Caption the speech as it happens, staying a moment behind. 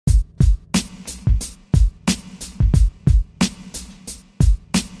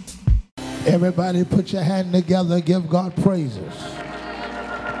Everybody put your hand together, give God praises.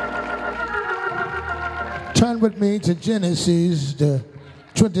 Turn with me to Genesis, the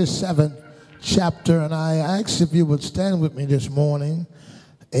 27th chapter, and I ask if you would stand with me this morning.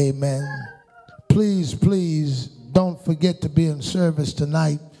 Amen. Please, please don't forget to be in service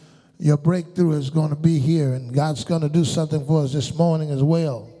tonight. Your breakthrough is going to be here, and God's going to do something for us this morning as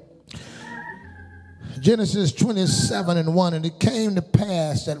well. Genesis 27:1, and it came to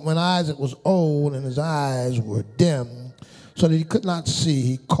pass that when Isaac was old and his eyes were dim, so that he could not see,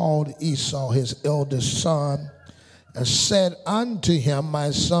 he called Esau his eldest son, and said unto him, my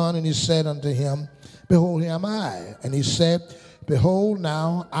son. And he said unto him, behold, here am I. And he said, behold,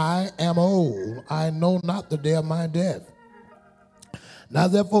 now I am old, I know not the day of my death. Now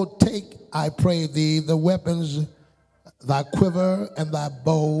therefore take, I pray thee, the weapons, thy quiver and thy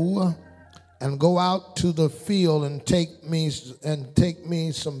bow, and go out to the field and take me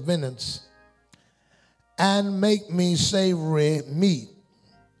some venison, and make me savory meat,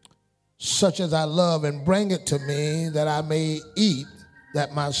 such as I love, and bring it to me, that I may eat,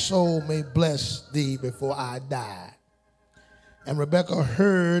 that my soul may bless thee before I die. And Rebekah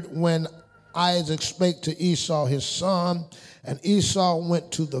heard when Isaac spake to Esau his son, and Esau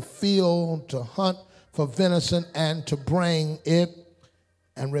went to the field to hunt for venison and to bring it.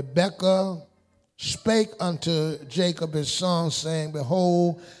 And Rebekah spake unto Jacob his son, saying,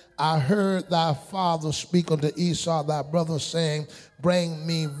 behold, I heard thy father speak unto Esau thy brother, saying, bring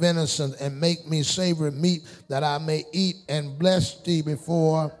me venison and make me savory meat, that I may eat and bless thee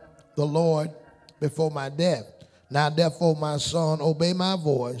before the Lord before my death. Now therefore, my son, obey my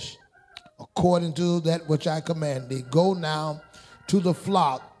voice, according to that which I command thee. Go now to the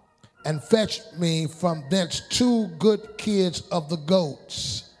flock, and fetch me from thence 2 good kids of the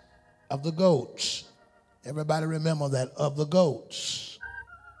goats. Of the goats. Everybody remember that, of the goats.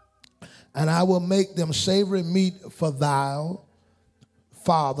 And I will make them savory meat for thy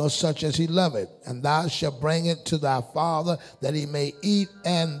father, such as he loveth. And thou shalt bring it to thy father, that he may eat,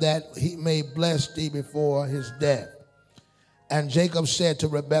 and that he may bless thee before his death. And Jacob said to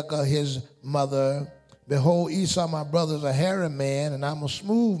Rebekah his mother, behold, Esau my brother is a hairy man, and I'm a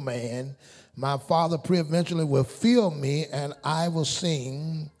smooth man. My father peradventure will feel me, and I will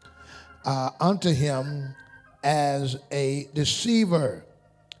sing unto him as a deceiver,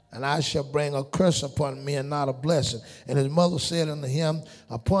 and I shall bring a curse upon me and not a blessing. And his mother said unto him,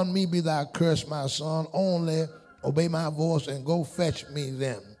 upon me be thy curse, my son, only obey my voice and go fetch me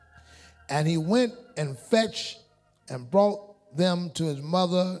them. And he went and fetched and brought them to his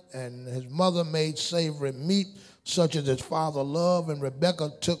mother, and his mother made savory meat, such as his father loved. And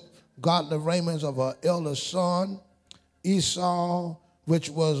Rebekah took godly raiments of her eldest son, Esau,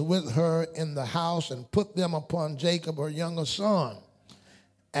 which was with her in the house, and put them upon Jacob, her younger son.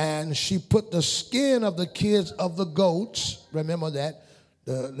 And she put the skin of the kids of the goats, remember that,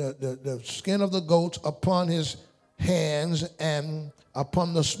 the skin of the goats upon his hands and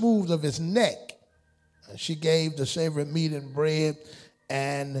upon the smooth of his neck. And she gave the savory meat and bread,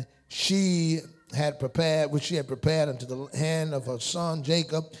 and she had prepared, which she had prepared unto the hand of her son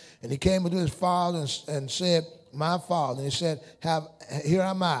Jacob. And he came unto his father and said, my father. And he said, here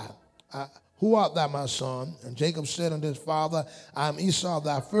am I. Who art thou, my son? And Jacob said unto his father, I am Esau,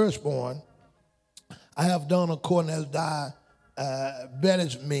 thy firstborn. I have done according as thou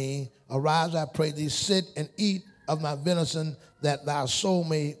beddest me. Arise, I pray thee, sit and eat of my venison, that thy soul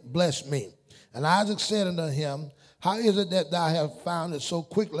may bless me. And Isaac said unto him, how is it that thou hast found it so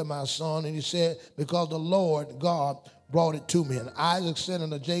quickly, my son? And he said, because the Lord God brought it to me. And Isaac said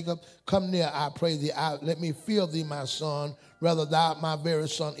unto Jacob, come near, I pray thee, let me feel thee, my son, whether thou art my very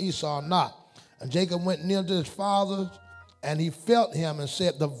son Esau or not. And Jacob went near to his father, and he felt him and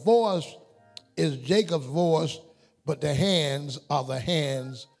said, the voice is Jacob's voice, but the hands are the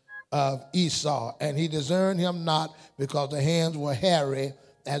hands of Esau. And he discerned him not, because the hands were hairy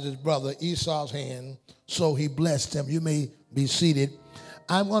as his brother Esau's hand. So he blessed him. You may be seated.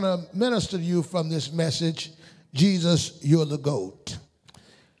 I'm going to minister to you from this message, Jesus, you're the GOAT.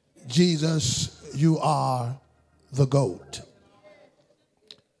 Jesus, you are the GOAT.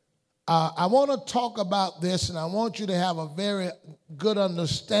 I want to talk about this, and I want you to have a very good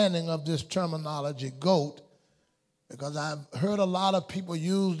understanding of this terminology, GOAT, because I've heard a lot of people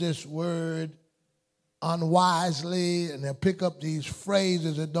use this word unwisely, and they pick up these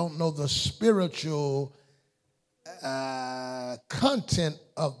phrases that don't know the spiritual content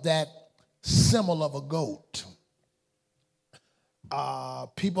of that symbol of a goat.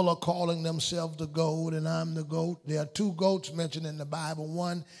 People are calling themselves the goat, and I'm the goat. There are 2 goats mentioned in the Bible.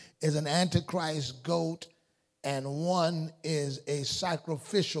 One is an antichrist goat, and one is a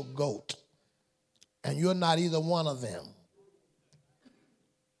sacrificial goat. and you're not either one of them.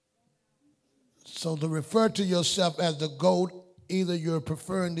 So to refer to yourself as the goat, either you're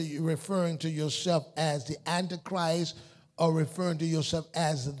referring to yourself as the Antichrist or referring to yourself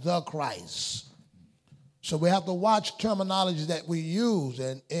as the Christ. So we have to watch terminology that we use.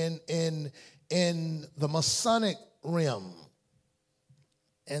 And in the Masonic realm,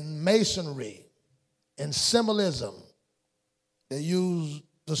 in Masonry, in symbolism, they use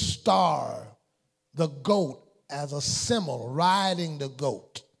the star, the goat, as a symbol, riding the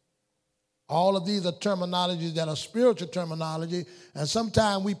goat. All of these are terminologies that are spiritual terminology, and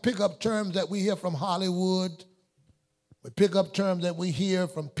sometimes we pick up terms that we hear from Hollywood. We pick up terms that we hear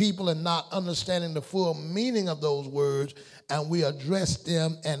from people and not understanding the full meaning of those words, and we address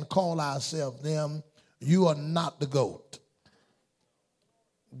them and call ourselves them. You are not the goat.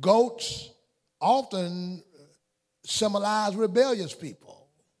 Goats often symbolize rebellious people.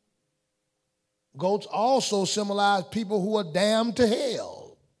 Goats also symbolize people who are damned to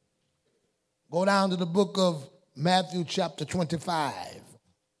hell. Go down to the book of Matthew chapter 25.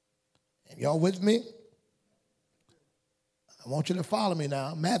 And y'all with me? I want you to follow me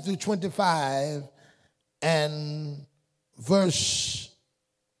now. Matthew 25 and verse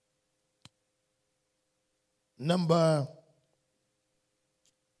number,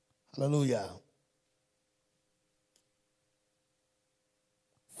 hallelujah,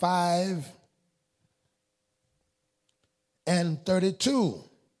 5 and 32.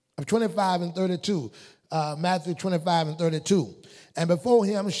 Of 25 and 32. Matthew 25 and 32. And before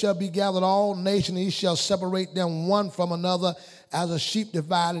him shall be gathered all nations, he shall separate them one from another, as a shepherd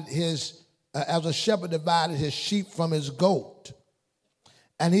divided his sheep from his goat.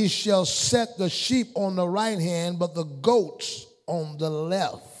 And he shall set the sheep on the right hand, but the goats on the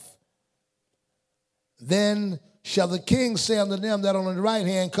left. Then shall the king say unto them that on the right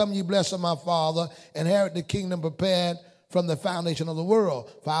hand, Come ye blessed of my Father, inherit the kingdom prepared from the foundation of the world.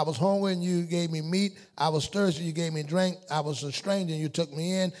 For I was hungry, and you gave me meat. I was thirsty, you gave me drink. I was a stranger, and you took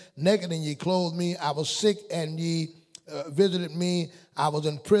me in. Naked, and ye clothed me. I was sick, and ye visited me. I was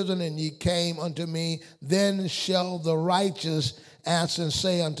in prison, and ye came unto me. Then shall the righteous answer and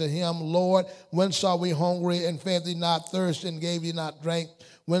say unto him, Lord, when saw we hungry, and fed thee not, thirsty, and gave thee not drink?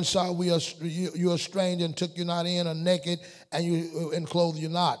 When saw we you a stranger, and took you not in, or naked, and clothed you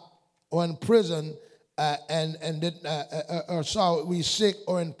not? Or in prison, or saw we sick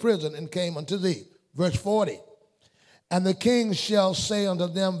or in prison, and came unto thee. Verse 40. And the king shall say unto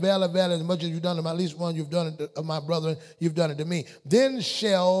them, Verily, verily, as much as you've done to at least one, you've done it to my brother, you've done it to me. Then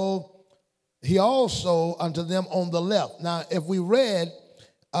shall he also unto them on the left. Now, if we read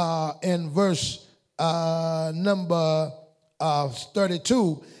in verse number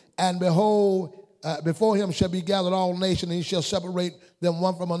 32, and behold, before him shall be gathered all nations, and he shall separate them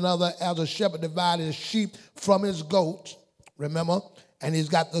one from another, as a shepherd divided his sheep from his goats. Remember? And he's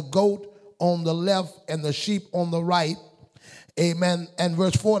got the goat on the left and the sheep on the right. Amen. And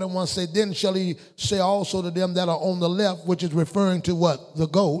verse 41 say, Then shall he say also to them that are on the left, which is referring to what? The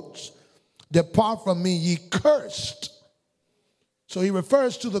goats. Depart from me, ye cursed. So he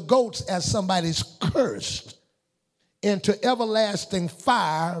refers to the goats as somebody's cursed, into everlasting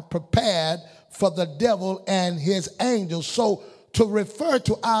fire prepared for the devil and his angels. So to refer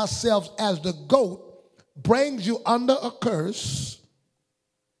to ourselves as the goat brings you under a curse.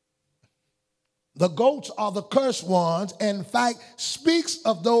 The goats are the cursed ones, and in fact speaks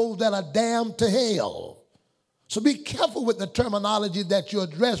of those that are damned to hell. So be careful with the terminology that you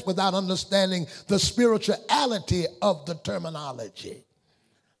address without understanding the spirituality of the terminology.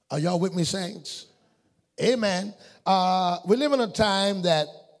 Are y'all with me, saints? Amen. We live in a time that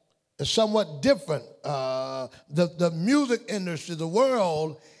is somewhat different. The music industry, the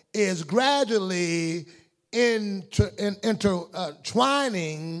world, is gradually intertwining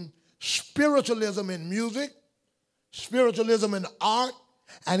spiritualism in music, spiritualism in art,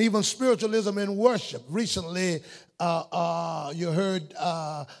 and even spiritualism in worship. Recently, you heard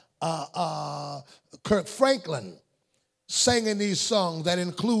Kirk Franklin singing these songs that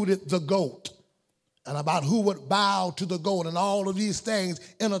included the goat, and about who would bow to the goat, and all of these things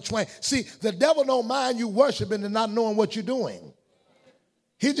intertwined. See, the devil don't mind you worshiping and not knowing what you're doing.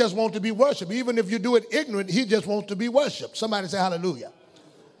 He just wants to be worshiped. Even if you do it ignorant, he just wants to be worshiped. Somebody say hallelujah.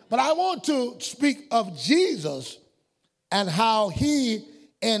 But I want to speak of Jesus and how he,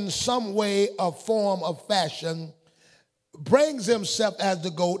 in some way or form or fashion, brings himself as the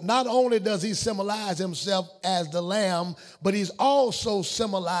goat. Not only does he symbolize himself as the lamb, but he's also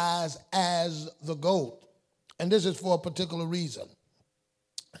symbolized as the goat. And this is for a particular reason.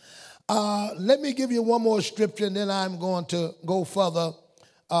 Let me give you one more scripture, and then I'm going to go further.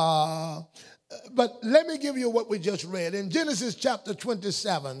 But let me give you what we just read. In Genesis chapter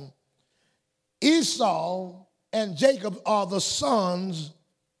 27, Esau and Jacob are the sons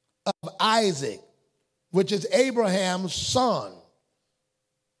of Isaac, which is Abraham's son.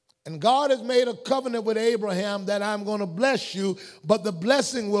 And God has made a covenant with Abraham that I'm going to bless you, but the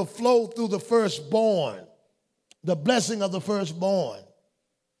blessing will flow through the firstborn, the blessing of the firstborn.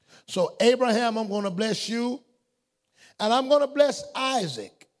 So Abraham, I'm going to bless you, and I'm going to bless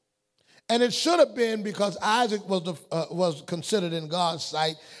Isaac. And it should have been because Isaac was considered in God's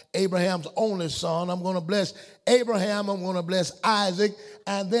sight Abraham's only son. I'm going to bless Abraham, I'm going to bless Isaac,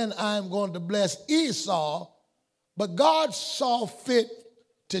 and then I'm going to bless Esau. But God saw fit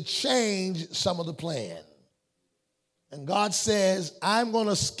to change some of the plan. And God says, I'm going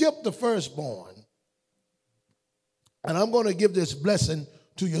to skip the firstborn, and I'm going to give this blessing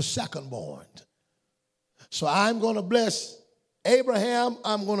to your secondborn. So I'm going to bless Abraham,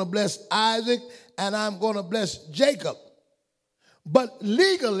 I'm going to bless Isaac, and I'm going to bless Jacob. But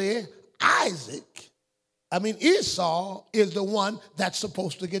legally, Esau is the one that's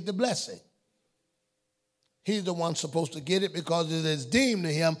supposed to get the blessing. He's the one supposed to get it because it is deemed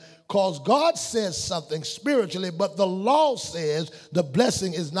to him, because God says something spiritually, but the law says the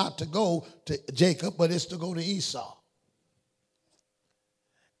blessing is not to go to Jacob, but it's to go to Esau.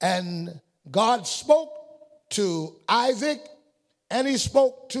 And God spoke to Isaac, and he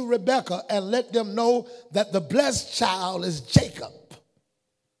spoke to Rebekah and let them know that the blessed child is Jacob.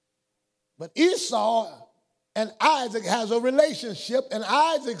 But Esau and Isaac has a relationship, and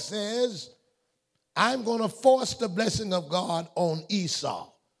Isaac says, I'm going to force the blessing of God on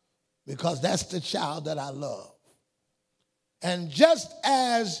Esau because that's the child that I love. And just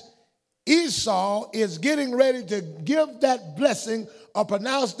as Esau is getting ready to give that blessing or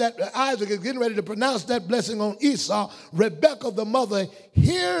pronounce that, Isaac is getting ready to pronounce that blessing on Esau, Rebekah, the mother,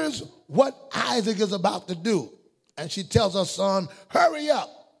 hears what Isaac is about to do. And she tells her son, hurry up.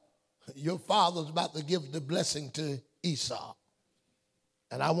 Your father's about to give the blessing to Esau.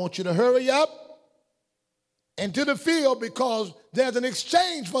 And I want you to hurry up into the field because there's an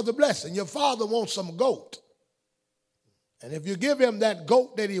exchange for the blessing. Your father wants some goat. And if you give him that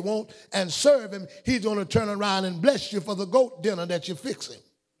goat that he wants and serve him, he's going to turn around and bless you for the goat dinner that you're fixing.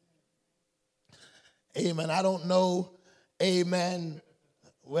 Amen. I don't know, amen,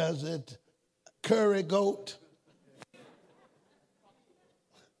 was it curry goat?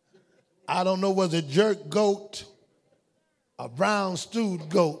 I don't know, was it jerk goat or brown stewed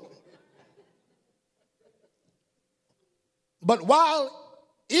goat? But while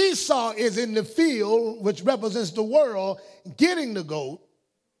Esau is in the field, which represents the world, getting the goat,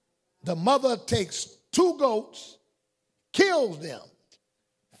 the mother takes 2 goats, kills them,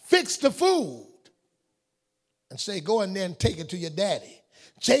 fix the food, and say, go in there and take it to your daddy.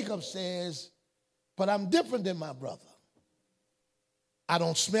 Jacob says, but I'm different than my brother. I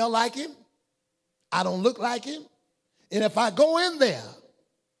don't smell like him. I don't look like him. And if I go in there,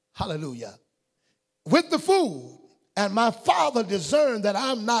 hallelujah, with the food, and my father discerned that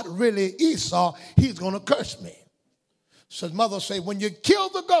I'm not really Esau, he's going to curse me. So his mother said, when you kill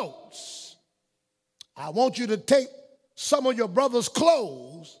the goats, I want you to take some of your brother's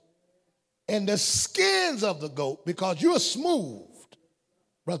clothes and the skins of the goat, because you're smooth,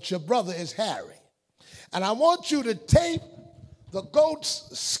 but your brother is hairy. And I want you to tape the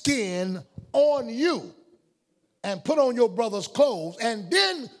goat's skin on you and put on your brother's clothes and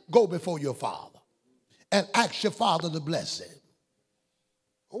then go before your father and ask your father to bless him.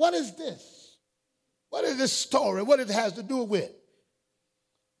 What is this? What is this story? What it has to do with?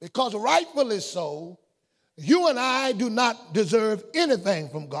 Because rightfully so, you and I do not deserve anything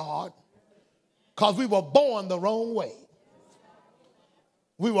from God because we were born the wrong way.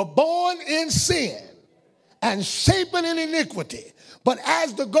 We were born in sin and shapen in iniquity. But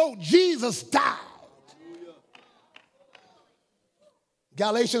as the goat, Jesus died.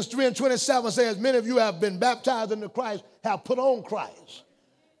 Galatians 3:27 says, many of you have been baptized into Christ, have put on Christ.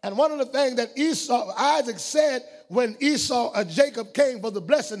 And one of the things that Isaac said when Jacob came for the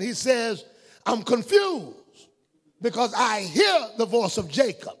blessing, he says, I'm confused because I hear the voice of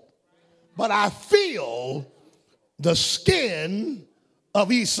Jacob, but I feel the skin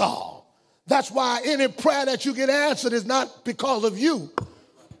of Esau. That's why any prayer that you get answered is not because of you.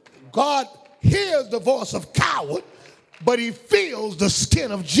 God hears the voice of coward, but he feels the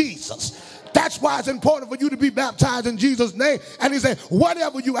skin of Jesus. That's why it's important for you to be baptized in Jesus' name. And he said,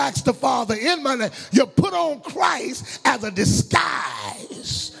 whatever you ask the Father in my name, you put on Christ as a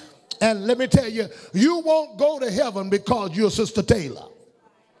disguise. And let me tell you, you won't go to heaven because you're Sister Taylor.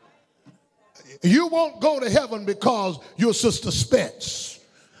 You won't go to heaven because you're Sister Spence.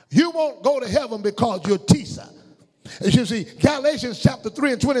 You won't go to heaven because you're Tisa. As you see, Galatians chapter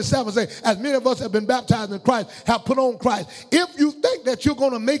 3 and 27 say, as many of us have been baptized in Christ, have put on Christ. If you think that you're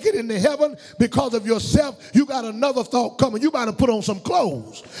going to make it into heaven because of yourself, you got another thought coming. You better put on some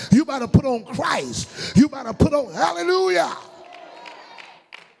clothes. You better put on Christ. You better put on, hallelujah.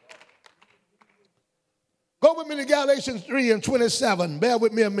 Go with me to Galatians 3 and 27. Bear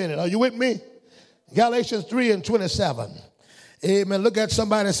with me a minute. Are you with me? Galatians 3 and 27. Amen. Look at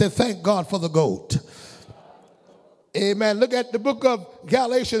somebody and say, thank God for the goat. Amen. Look at the book of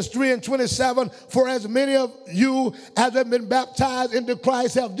Galatians 3 and 27. For as many of you as have been baptized into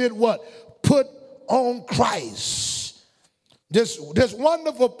Christ have did what? Put on Christ. This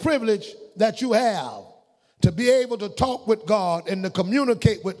wonderful privilege that you have to be able to talk with God and to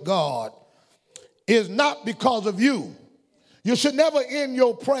communicate with God is not because of you. You should never end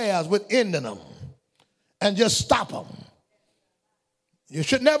your prayers with ending them and just stop them. You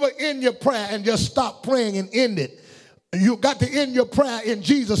should never end your prayer and just stop praying and end it. You got to end your prayer in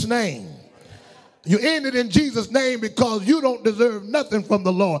Jesus' name. You end it in Jesus' name because you don't deserve nothing from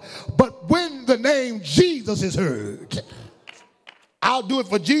the Lord. But when the name Jesus is heard, I'll do it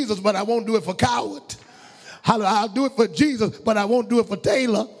for Jesus, but I won't do it for Coward. I'll do it for Jesus, but I won't do it for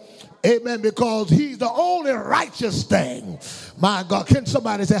Taylor. Amen, because he's the only righteous thing. My God, can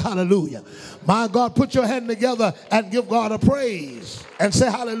somebody say hallelujah? My God, put your hand together and give God a praise and say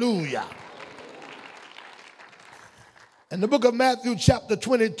hallelujah. In the book of Matthew chapter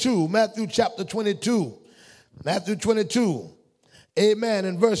 22, Matthew 22, amen,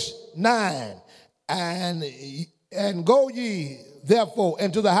 in verse 9, and go ye therefore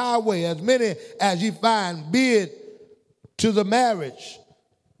into the highway, as many as ye find, bid to the marriage.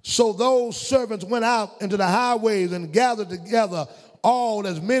 So those servants went out into the highways and gathered together all,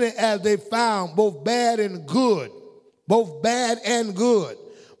 as many as they found, both bad and good, both bad and good,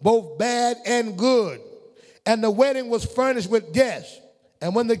 both bad and good. And the wedding was furnished with guests.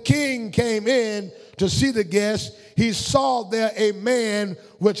 And when the king came in to see the guests, he saw there a man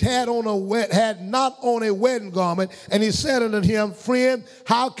which had not on a wedding garment. And he said unto him, friend,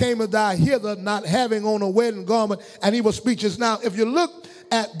 how camest thou hither not having on a wedding garment? And he was speechless. Now, if you look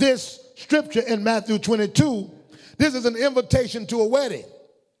at this scripture in Matthew 22, this is an invitation to a wedding.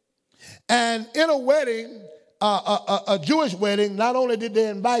 And in a wedding, a Jewish wedding, not only did they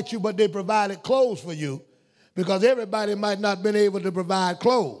invite you, but they provided clothes for you, because everybody might not have been able to provide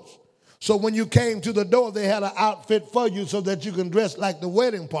clothes. So when you came to the door, they had an outfit for you so that you can dress like the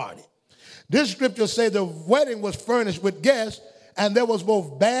wedding party. This scripture says the wedding was furnished with guests, and there was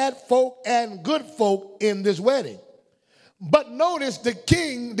both bad folk and good folk in this wedding. But notice the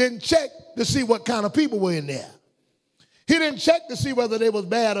king didn't check to see what kind of people were in there. He didn't check to see whether they was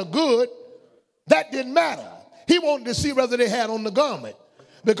bad or good. That didn't matter. He wanted to see whether they had on the garment.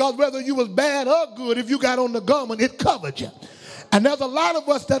 Because whether you was bad or good, if you got on the garment, it covered you. And there's a lot of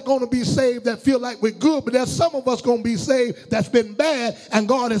us that's going to be saved that feel like we're good, but there's some of us going to be saved that's been bad, and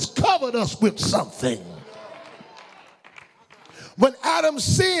God has covered us with something. When Adam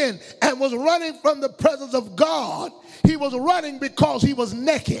sinned and was running from the presence of God, he was running because he was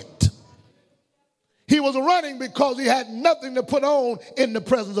naked. He was running because he had nothing to put on in the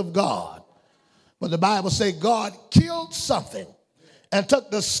presence of God. But the Bible says God killed something and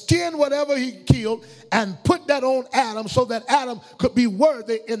took the skin, whatever he killed, and put that on Adam so that Adam could be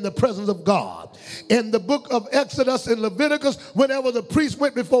worthy in the presence of God. In the book of Exodus and Leviticus, whenever the priests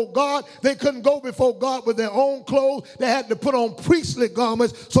went before God, they couldn't go before God with their own clothes. They had to put on priestly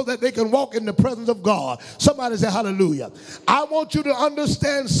garments so that they can walk in the presence of God. Somebody say hallelujah. I want you to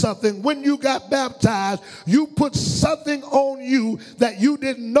understand something. When you got baptized, you put something on you that you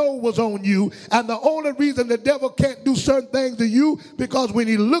didn't know was on you. And the only reason the devil can't do certain things to you, because when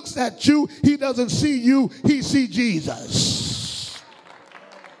he looks at you, he doesn't see you, he sees Jesus.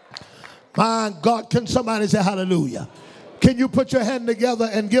 My God, can somebody say hallelujah? Can you put your hand together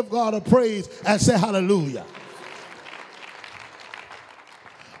and give God a praise and say hallelujah?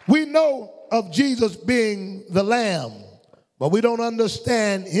 We know of Jesus being the lamb, but we don't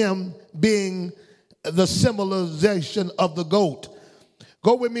understand him being the symbolization of the goat.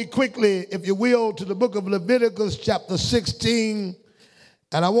 Go with me quickly, if you will, to the book of Leviticus chapter 16.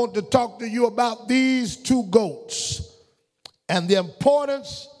 And I want to talk to you about these two goats and the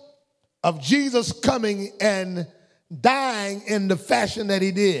importance of Jesus coming and dying in the fashion that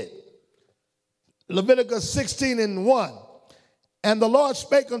he did. Leviticus 16 and 1. And the Lord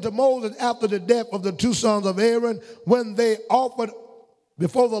spake unto Moses after the death of the two sons of Aaron, when they offered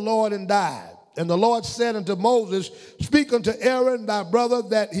before the Lord and died. And the Lord said unto Moses, speak unto Aaron thy brother,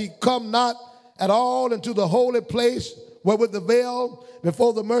 that he come not at all into the holy place, wherewith the veil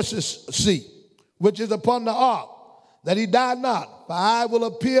before the mercy seat, which is upon the ark, that he die not. For I will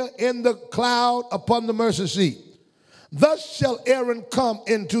appear in the cloud upon the mercy seat. Thus shall Aaron come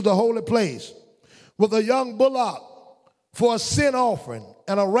into the holy place with a young bullock for a sin offering,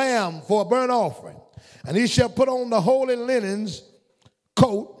 and a ram for a burnt offering. And he shall put on the holy linens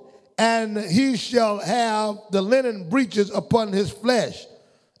coat, and he shall have the linen breeches upon his flesh,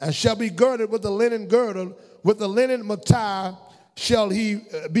 and shall be girded with the linen girdle, with the linen mitre shall he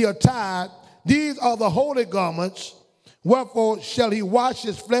be attired. These are the holy garments, wherefore shall he wash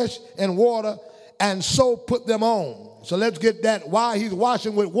his flesh in water, and so put them on. So let's get that. While he's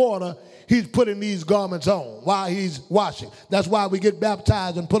washing with water, he's putting these garments on while he's washing. That's why we get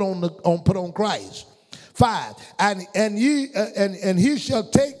baptized and put on Christ. 5. And he shall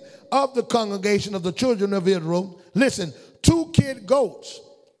take of the congregation of the children of Israel, listen, 2 kid goats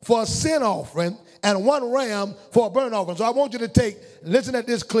for a sin offering, and 1 ram for a burnt offering. So I want you to take, listen at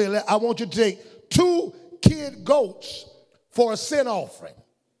this clearly, I want you to take 2 kid goats for a sin offering.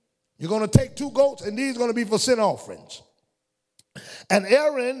 You're going to take 2 goats, and these are going to be for sin offerings. And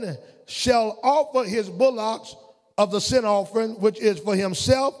Aaron shall offer his bullocks of the sin offering, which is for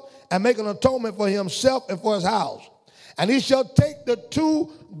himself, and make an atonement for himself and for his house. And he shall take the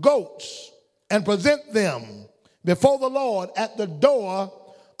 2 goats and present them before the Lord at the door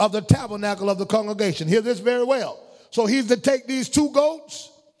of the tabernacle of the congregation. Hear this very well. So he's to take these 2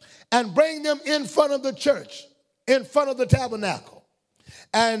 goats and bring them in front of the church, in front of the tabernacle.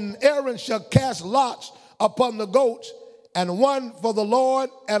 And Aaron shall cast lots upon the goats, and one for the Lord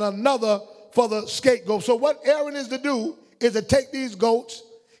and another for the scapegoat. So what Aaron is to do is to take these goats.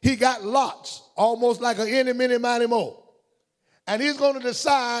 He got lots, almost like an any, mini, miny, mo. And he's going to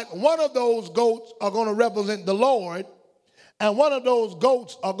decide one of those goats are going to represent the Lord, and one of those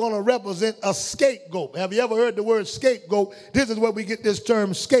goats are going to represent a scapegoat. Have you ever heard the word scapegoat? This is where we get this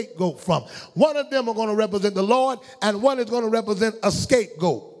term scapegoat from. One of them are going to represent the Lord, and one is going to represent a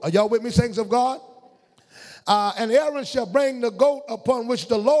scapegoat. Are y'all with me, saints of God? And Aaron shall bring the goat upon which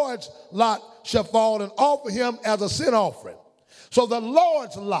the Lord's lot shall fall, and offer him as a sin offering. So the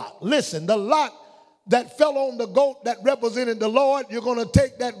Lord's lot, listen, the lot that fell on the goat that represented the Lord, you're going to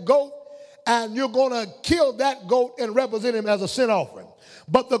take that goat and you're going to kill that goat and represent him as a sin offering.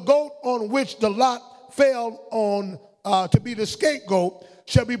 But the goat on which the lot fell on to be the scapegoat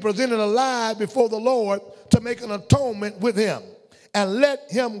shall be presented alive before the Lord to make an atonement with him, and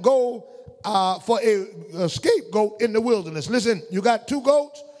let him go for a scapegoat in the wilderness. Listen, you got 2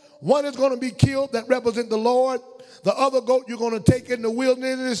 goats. One is going to be killed that represent the Lord. The other goat you're going to take in the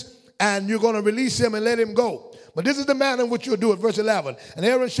wilderness, and you're going to release him and let him go. But this is the manner in which you'll do it. Verse 11. And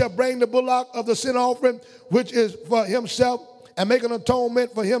Aaron shall bring the bullock of the sin offering, which is for himself, and make an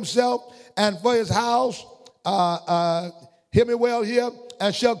atonement for himself and for his house. Hear me well here.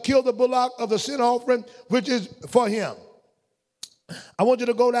 And shall kill the bullock of the sin offering, which is for him. I want you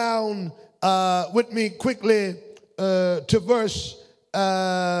to go down with me quickly to verse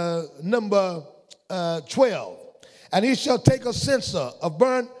number 12. And he shall take a censer of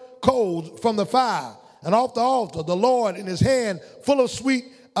burnt coals from the fire, and off the altar, the Lord in his hand, full of sweet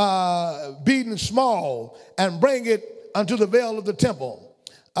beaten small, and bring it unto the veil of the temple.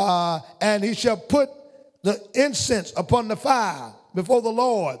 And he shall put the incense upon the fire before the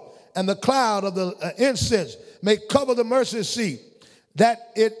Lord, and the cloud of the incense may cover the mercy seat,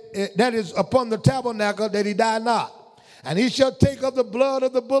 that is upon the tabernacle, that he die not. And he shall take of the blood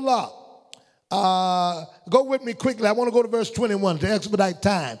of the bullock. Go with me quickly. I want to go to verse 21 to expedite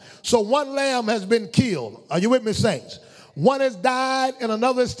time. So 1 lamb has been killed. Are you with me, saints? 1 has died and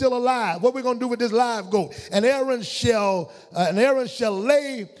another is still alive. What are we going to do with this live goat? And Aaron shall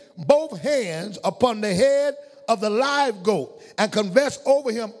lay both hands upon the head of the live goat, and confess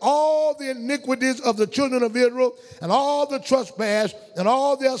over him all the iniquities of the children of Israel, and all the trespass and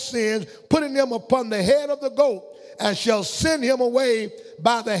all their sins, putting them upon the head of the goat, and shall send him away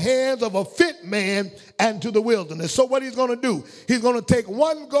by the hands of a fit man and to the wilderness. So what he's going to do, he's going to take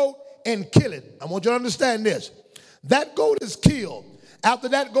 1 goat and kill it. I want you to understand this. That goat is killed. After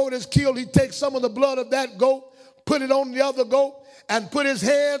that goat is killed, he takes some of the blood of that goat, put it on the other goat, and put his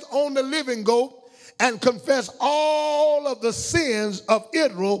hands on the living goat, and confess all of the sins of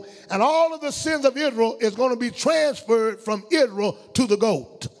Israel. And all of the sins of Israel is going to be transferred from Israel to the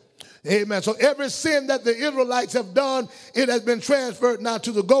goat. Amen. So every sin that the Israelites have done, it has been transferred now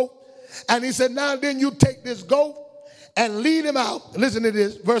to the goat. And he said, now then you take this goat and lead him out. Listen to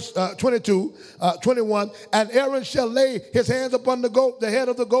this, verse 21. And Aaron shall lay his hands upon the goat, the head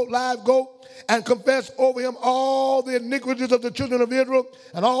of the goat, live goat, and confess over him all the iniquities of the children of Israel,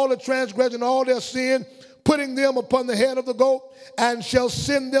 and all the transgression, all their sin, putting them upon the head of the goat, and shall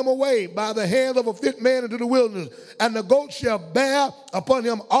send them away by the hand of a fit man into the wilderness. And the goat shall bear upon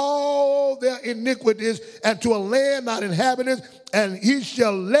him all their iniquities, and to a land not inhabited, and he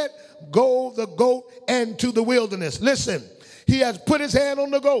shall let go the goat into the wilderness. Listen, he has put his hand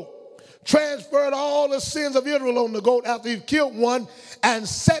on the goat, transferred all the sins of Israel on the goat after he killed one, and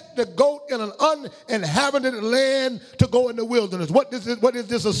set the goat in an uninhabited land to go in the wilderness. What is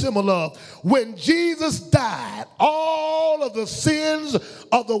this a symbol of? When Jesus died, all of the sins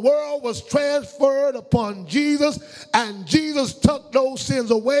of the world was transferred upon Jesus, and Jesus took those sins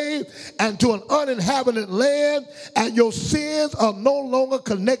away and to an uninhabited land, and your sins are no longer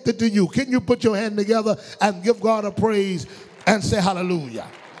connected to you. Can you put your hand together and give God a praise and say hallelujah?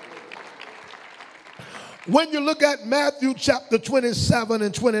 When you look at Matthew chapter 27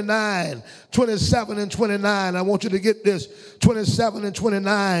 and 29, I want you to get this, 27 and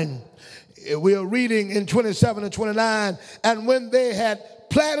 29. We are reading in 27 and 29, and when they had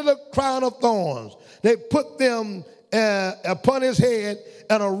planted a crown of thorns, they put them upon his head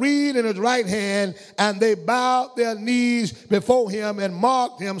and a reed in his right hand, and they bowed their knees before him and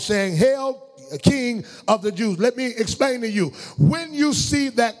mocked him, saying, "Hail, King of the Jews." Let me explain to you. When you see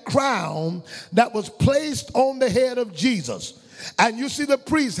that crown that was placed on the head of Jesus, and you see the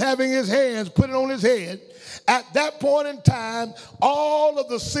priest having his hands put it on his head, at that point in time, all of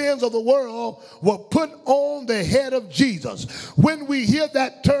the sins of the world were put on the head of Jesus. When we hear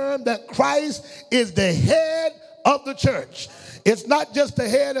that term that Christ is the head of the church, it's not just the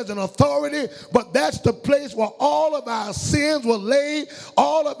head as an authority, but that's the place where all of our sins were laid,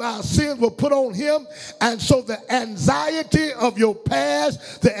 all of our sins were put on him. And so the anxiety of your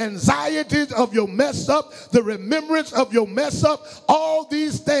past, the anxieties of your mess up, the remembrance of your mess up, all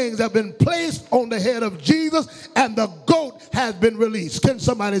these things have been placed on the head of Jesus, and the goat has been released. Can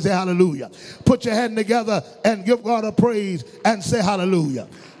somebody say hallelujah? Put your hand together and give God a praise and say hallelujah.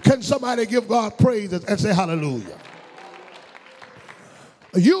 Can somebody give God praise and say hallelujah?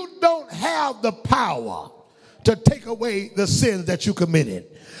 You don't have the power to take away the sins that you committed.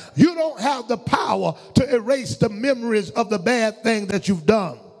 You don't have the power to erase the memories of the bad things that you've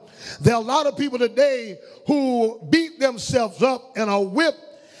done. There are a lot of people today who beat themselves up and are whipped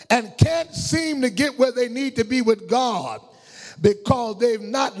and can't seem to get where they need to be with God because they've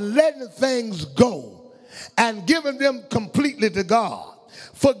not letting things go and given them completely to God.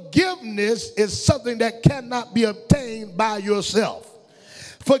 Forgiveness is something that cannot be obtained by yourself.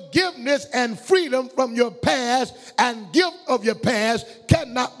 Forgiveness and freedom from your past and guilt of your past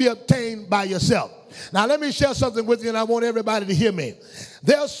cannot be obtained by yourself. Now let me share something with you, and I want everybody to hear me.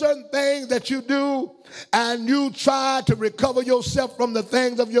 There are certain things that you do and you try to recover yourself from the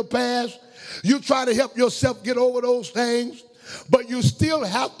things of your past. You try to help yourself get over those things, but you still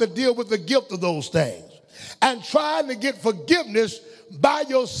have to deal with the guilt of those things. And trying to get forgiveness by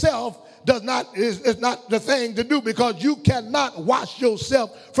yourself is not the thing to do, because you cannot wash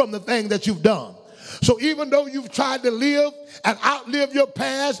yourself from the thing that you've done. So even though you've tried to live and outlive your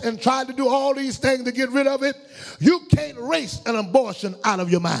past and tried to do all these things to get rid of it, you can't erase an abortion out of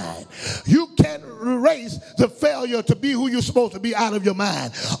your mind. You can't erase the failure to be who you're supposed to be out of your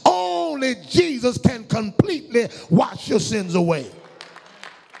mind. Only Jesus can completely wash your sins away.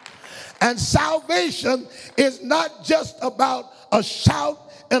 And salvation is not just about a shout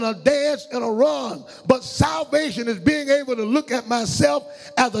and a dance and a run, but salvation is being able to look at myself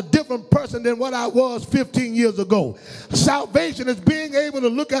as a different person than what I was 15 years ago. Salvation is being able to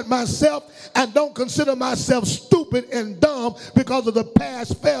look at myself and don't consider myself stupid and dumb because of the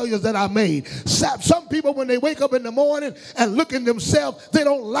past failures that I made. Some people, when they wake up in the morning and look at themselves, they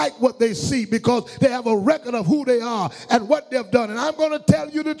don't like what they see because they have a record of who they are and what they've done. And I'm going to tell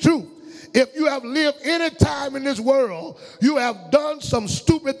you the truth. If you have lived any time in this world, you have done some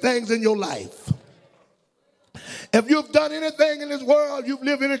stupid things in your life. If you've done anything in this world, you've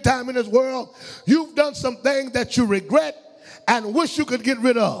lived any time in this world, you've done some things that you regret and wish you could get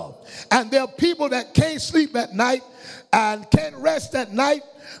rid of. And there are people that can't sleep at night and can't rest at night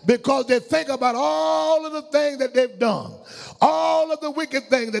because they think about all of the things that they've done, all of the wicked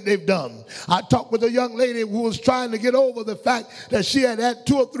things that they've done. I talked with a young lady who was trying to get over the fact that she had had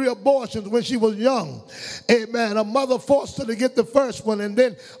 2 or 3 abortions when she was young. Amen. Her mother forced her to get the first one, and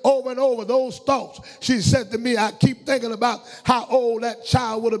then over and over those thoughts. She said to me, I keep thinking about how old that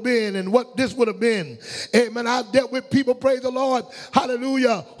child would have been and what this would have been. Amen. I've dealt with people, praise the Lord,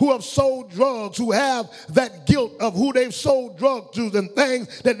 hallelujah, who have sold drugs, who have that guilt of who they've sold drugs to and things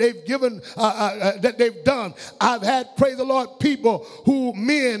things that they've given, that they've done. I've had, praise the Lord, people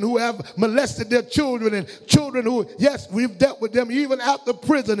men who have molested their children, and children who, yes, we've dealt with them even after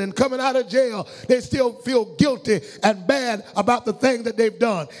prison and coming out of jail. They still feel guilty and bad about the things that they've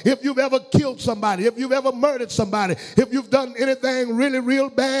done. If you've ever killed somebody, if you've ever murdered somebody, if you've done anything really real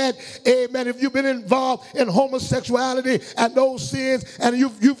bad, amen, if you've been involved in homosexuality and those sins, and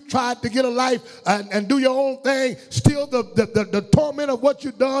you've tried to get a life and do your own thing, still the torment of what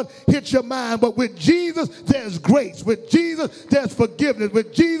you've done hits your mind. But with Jesus, there's grace. With Jesus, there's forgiveness.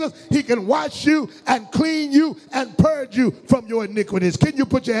 With Jesus, he can wash you and clean you and purge you from your iniquities. Can you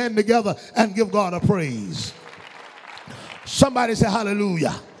put your hand together and give God a praise? Somebody say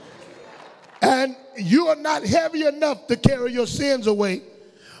hallelujah. And you are not heavy enough to carry your sins away.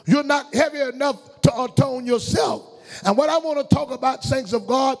 You're not heavy enough to atone yourself. And what I want to talk about, saints of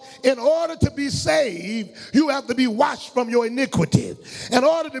God, in order to be saved, you have to be washed from your iniquity. In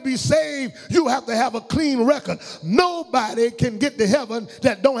order to be saved, you have to have a clean record. Nobody can get to heaven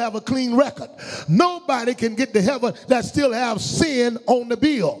that don't have a clean record. Nobody can get to heaven that still have sin on the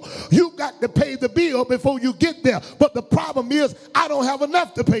bill. You got to pay the bill before you get there. But the problem is, I don't have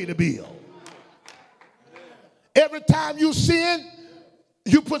enough to pay the bill. Every time you sin,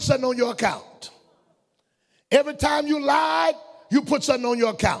 you put something on your account. Every time you lied, you put something on your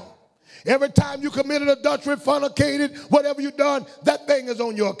account. Every time you committed adultery, fornicated, whatever you've done, that thing is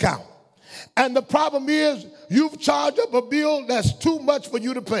on your account. And the problem is, you've charged up a bill that's too much for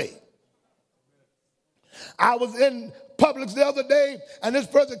you to pay. I was in Publix the other day, and this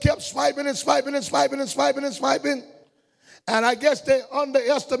person kept swiping and swiping and swiping and swiping and swiping. And I guess they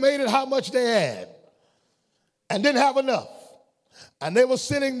underestimated how much they had and didn't have enough. And they were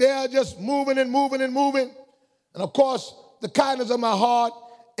sitting there just moving and moving and moving. And of course, the kindness of my heart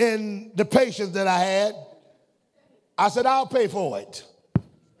and the patience that I had, I said, I'll pay for it.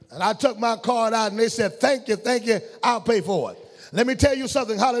 And I took my card out and they said, thank you, I'll pay for it. Let me tell you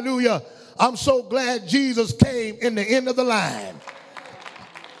something, hallelujah. I'm so glad Jesus came in the end of the line.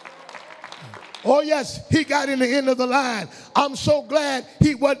 Oh yes, he got in the end of the line. I'm so glad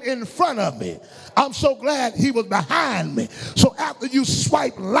he wasn't in front of me. I'm so glad he was behind me. So after you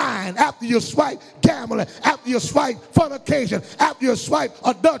swipe lying, after you swipe gambling, after you swipe fornication, after you swipe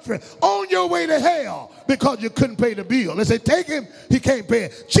adultery, on your way to hell because you couldn't pay the bill. They say, take him, he can't pay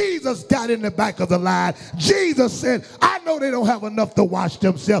it. Jesus got in the back of the line. Jesus said, I know they don't have enough to wash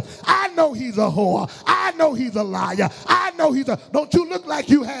themselves. I know he's a whore. I know he's a liar. I know don't you look like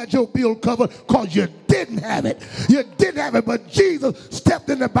you had your bill covered because you didn't have it. You didn't have it, but Jesus stepped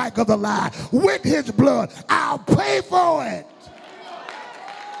in the back of the line with his blood. I'll pay for it.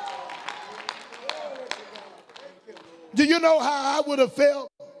 Do you know how I would have felt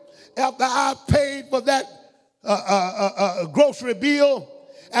after I paid for that grocery bill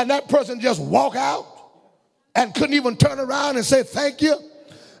and that person just walk out and couldn't even turn around and say thank you?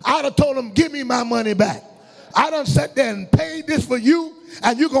 I'd have told him, give me my money back. I done sat there and paid this for you,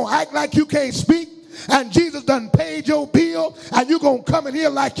 and you gonna act like you can't speak, and Jesus done paid your bill, and you gonna come in here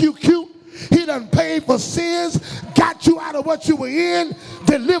like you cute. He done paid for sins, got you out of what you were in,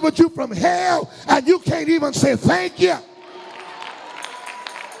 delivered you from hell, and you can't even say thank you.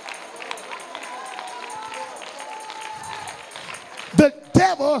 The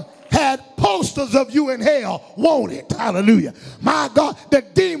devil had posters of you in hell, won't it? Hallelujah. My God, the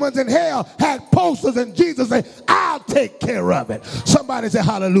demons in hell had posters, and Jesus said, I'll take care of it. Somebody say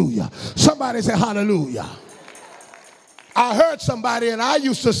hallelujah. Somebody say hallelujah. I heard somebody, and I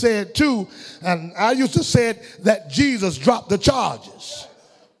used to say it too, and I used to say it that Jesus dropped the charges.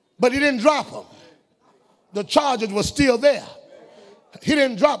 But he didn't drop them. The charges were still there. He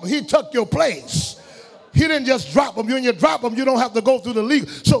didn't drop them. He took your place. He didn't just drop them. When you drop them, you don't have to go through the legal.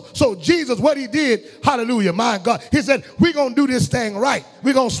 So Jesus, what he did, hallelujah, my God, he said, we're going to do this thing right.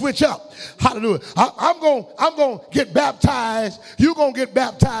 We're going to switch up. Hallelujah. I'm going to get baptized. You're going to get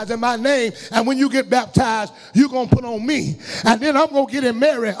baptized in my name. And when you get baptized, you're going to put on me. And then I'm going to get in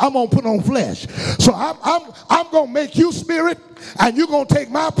Mary. I'm going to put on flesh. So I'm going to make you spirit. And you're going to take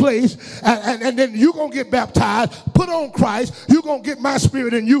my place, and then you're going to get baptized, put on Christ, you're going to get my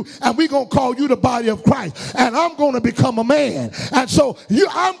spirit in you, and we're going to call you the body of Christ, and I'm going to become a man. And so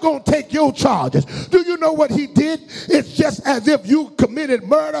I'm going to take your charges. Do you know what he did? It's just as if you committed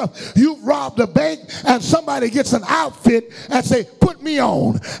murder, you've robbed a bank, and somebody gets an outfit and say, put put me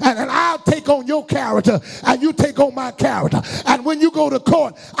on, and I'll take on your character, and you take on my character. And when you go to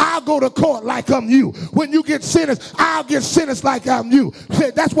court, I'll go to court like I'm you. When you get sentenced, I'll get sentenced like I'm you.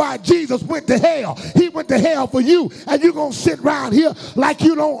 That's why Jesus went to hell. He went to hell for you, and you're going to sit around here like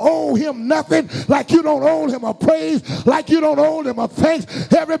you don't owe him nothing, like you don't owe him a praise, like you don't owe him a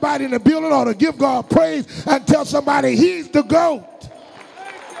thanks. Everybody in the building ought to give God praise and tell somebody he's the GOAT.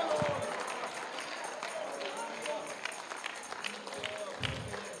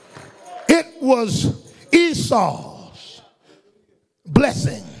 It was Esau's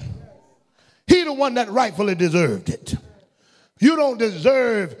blessing. He the one that rightfully deserved it. You don't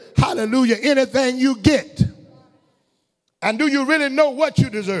deserve, hallelujah, anything you get. And do you really know what you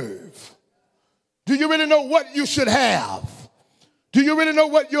deserve? Do you really know what you should have? Do you really know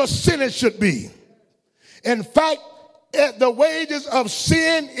what your sentence should be? In fact, the wages of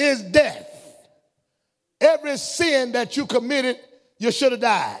sin is death. Every sin that you committed, you should have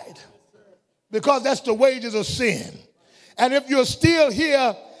died. Because that's the wages of sin. And if you're still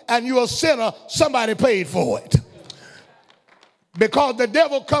here and you're a sinner, somebody paid for it. Because the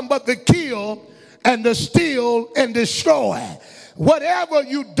devil come but to kill and to steal and destroy. Whatever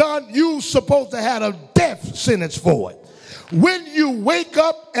you done, you supposed to have a death sentence for it. When you wake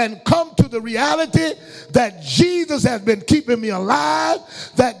up and come to the reality that Jesus has been keeping me alive,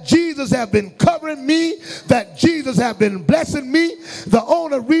 that Jesus has been covering me, that Jesus has been blessing me, the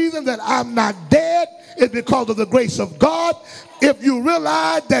only reason that I'm not dead is because of the grace of God. If you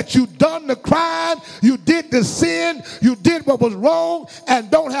realize that you done the crime, you did the sin, you did what was wrong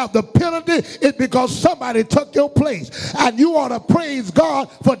and don't have the penalty, it's because somebody took your place. And you ought to praise God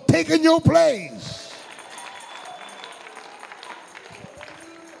for taking your place.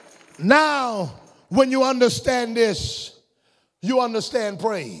 Now, when you understand this, you understand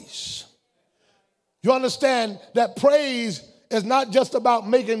praise. You understand that praise is not just about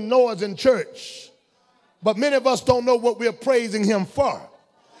making noise in church, but many of us don't know what we're praising him for.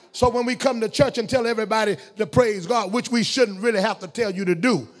 So when we come to church and tell everybody to praise God, which we shouldn't really have to tell you to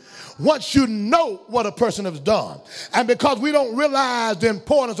do, once you know what a person has done, and because we don't realize the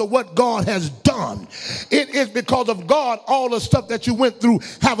importance of what God has done, it is because of God all the stuff that you went through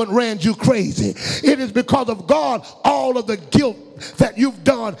haven't ran you crazy. It is because of God all of the guilt that you've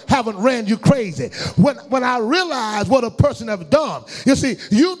done haven't ran you crazy. When I realize what a person has done, you see,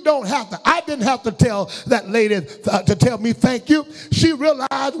 you don't have to, I didn't have to tell that lady to tell me thank you. She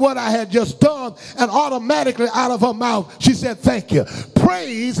realized what I had just done, and automatically out of her mouth she said thank you.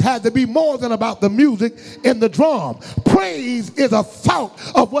 Praise had to be more than about the music and the drum. Praise is a thought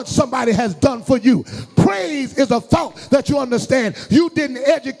of what somebody has done for you. Praise is a thought that you understand you didn't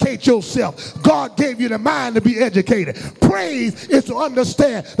educate yourself. God gave you the mind to be educated. Praise is to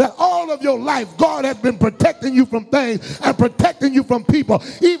understand that all of your life God has been protecting you from things and protecting you from people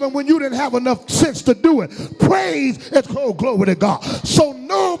even when you didn't have enough sense to do it. Praise is, oh, glory to God. So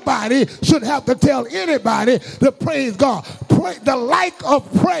nobody should have to tell anybody to praise God. The lack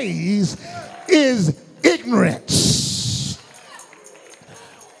of praise is ignorance.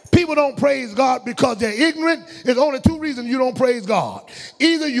 People don't praise God because they're ignorant. There's only two reasons you don't praise God.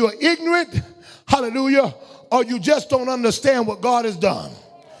 Either you're ignorant, hallelujah, or you just don't understand what God has done.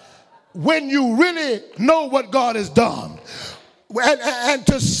 When you really know what God has done, and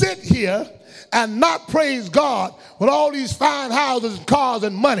to sit here and not praise God with all these fine houses, cars,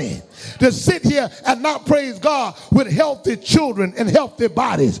 and money, to sit here and not praise God with healthy children and healthy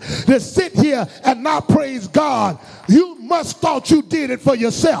bodies, to sit here and not praise God, you must thought you did it for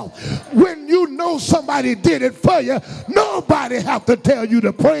yourself. When you know somebody did it for you, nobody have to tell you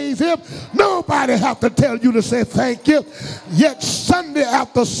to praise him. Nobody have to tell you to say thank you. Yet Sunday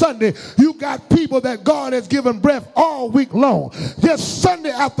after Sunday, you got people that God has given breath all week long. Just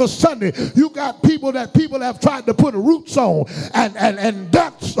Sunday after Sunday, you got people that people have tried to put roots on and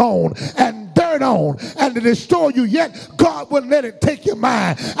ducks on and dirt on and to destroy you, yet God wouldn't let it take your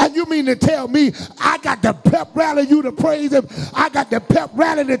mind. And you mean to tell me I got to pep rally you to praise him? I got to pep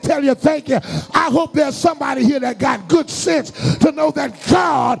rally to tell you thank you? I hope there's somebody here that got good sense to know that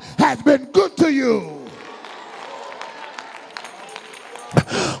God has been good to you.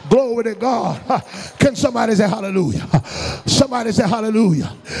 Glory to God. Can somebody say hallelujah? Somebody say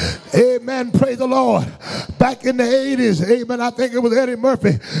hallelujah. Amen. Praise the Lord. Back in the 80s, amen, I think it was Eddie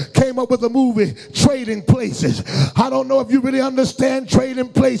Murphy came up with a movie, Trading Places. I don't know if you really understand Trading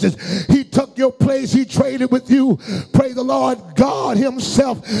Places. He took your place. He traded with you. Praise the Lord. God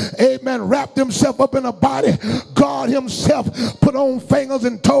himself, amen, wrapped himself up in a body. God himself put on fingers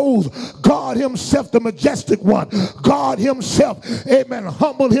and toes. God himself, the majestic one. God himself, amen,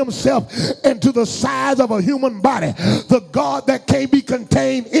 humbled himself into the size of a human body. The God that can't be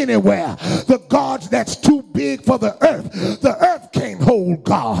contained anywhere. The God that's too big for the earth. The earth can't hold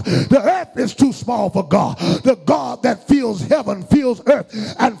God. The earth is too small for God. The God that fills heaven, fills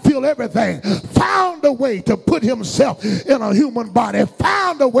earth, and fills everything, found a way to put himself in a human body,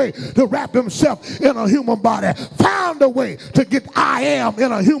 found a way to wrap himself in a human body, found a way to get I am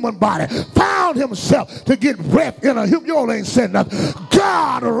in a human body, found himself to get breath in a human. You all ain't said nothing.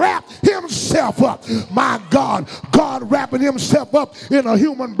 God wrapped himself up. My God, God wrapping himself up in a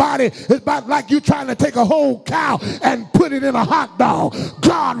human body is about like you trying to take a whole cow and put it in a hot dog.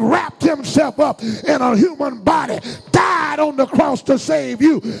 God wrapped himself up in a human body, died on the cross to save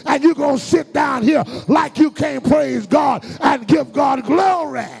you, and you're going to sit down here like you can't praise God and give God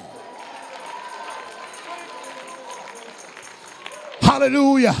glory.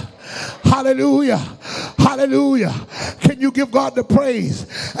 Hallelujah. Hallelujah. Hallelujah. Can you give God the praise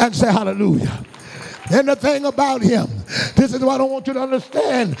and say hallelujah? And the thing about him, this is what I don't want you to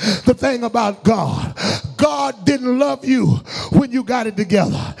understand, the thing about God. God didn't love you when you got it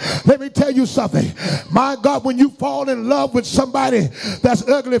together. Let me tell you something. My God, when you fall in love with somebody that's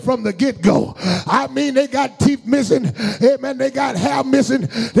ugly from the get-go, I mean, they got teeth missing, amen, they got hair missing,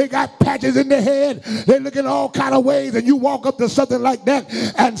 they got patches in their head, they look in all kind of ways, and you walk up to something like that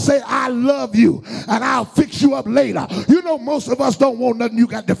and say, I love you, and I'll fix you up later. You know, most of us don't want nothing you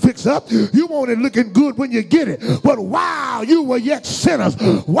got to fix up. You want it looking good when you get it. But while you were yet sinners,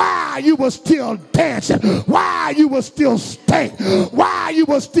 while you were still dancing, while you were still stank, while you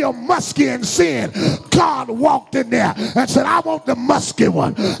were still musky in sin, God walked in there and said, I want the musky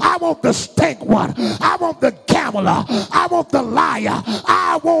one. I want the stank one. I want the gambler. I want the liar.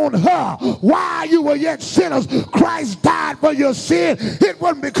 I want her. While you were yet sinners, Christ died for your sin. It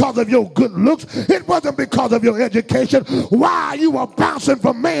wasn't because of your good looks. It wasn't because of your education. While you were bouncing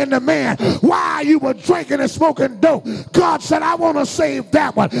from man to man, while you were drinking and smoking dope, God said, I want to save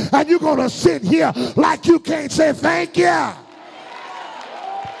that one. And you're going to sit here like you can't say thank you.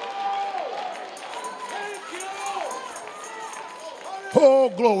 Oh,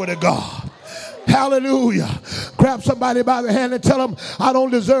 glory to God. Hallelujah. Grab somebody by the hand and tell them, I don't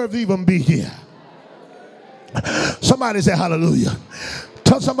deserve to even be here. Somebody say hallelujah.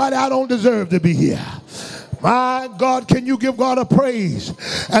 Tell somebody, I don't deserve to be here. My God, can you give God a praise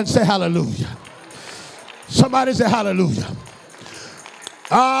and say hallelujah? Somebody say hallelujah.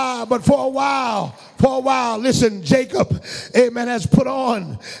 But for a while, listen, Jacob, amen, has put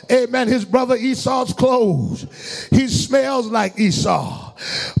on, amen, his brother Esau's clothes. He smells like Esau.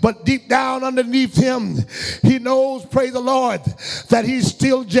 But deep down underneath him, he knows, praise the Lord, that he's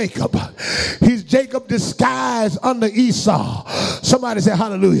still Jacob. He's Jacob disguised under Esau. Somebody say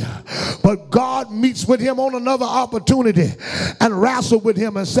hallelujah. But God meets with him on another opportunity and wrestled with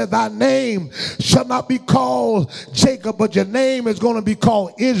him and said, thy name shall not be called Jacob, but your name is going to be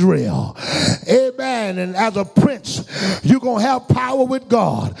called Israel. Amen. And as a prince, you're going to have power with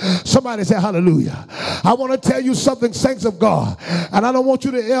God. Somebody say hallelujah. I want to tell you something, saints of God, and I don't want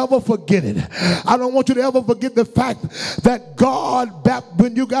you to ever forget it. I don't want you to ever forget the fact that God,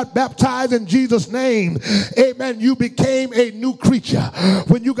 when you got baptized in Jesus' name, amen, you became a new creature.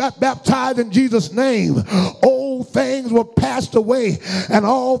 When you got baptized in Jesus' name, old things were passed away and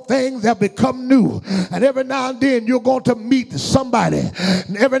all things have become new. And every now and then you're going to meet somebody.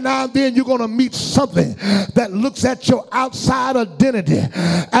 And every now and then you're going to meet something that looks at your outside identity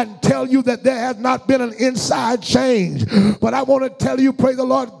and tell you that there has not been an inside change. But I want to tell you, praise the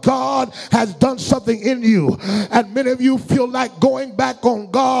Lord, God has done something in you. And many of you feel like going back on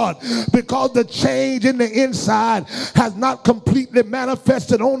God because the change in the inside has not completely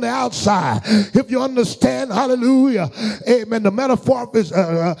manifested on the outside. If you understand, hallelujah, amen, the metaphor is,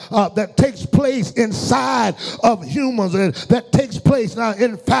 that takes place inside of humans, that takes place now.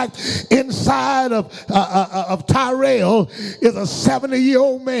 In fact, inside of Tyrell is a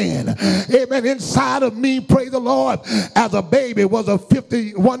 70-year-old man. Amen. Inside of me, praise the Lord, as a baby was a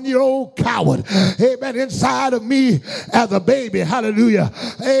 51-year-old coward. Amen. Inside of me as a baby, hallelujah,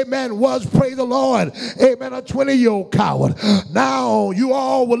 amen, was, praise the Lord, amen, a 20-year-old coward. Now you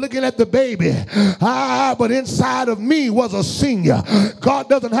all were looking at the baby, but inside of me was a senior. God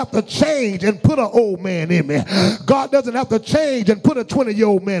doesn't have to change and put an old man in me. God doesn't have to change and put a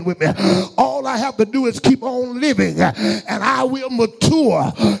 20-year-old man with me. All I have to do is keep on living, and I will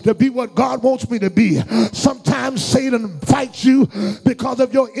mature to be what God wants me to be. Sometimes Satan fights you because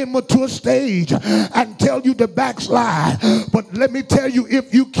of your immature stage and tell you to backslide. But let me tell you,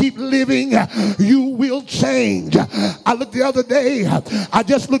 if you keep living, you will change. I looked the other day, I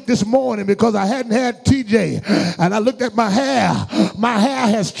just looked this morning because I hadn't had TJ, and I looked at my hair. My hair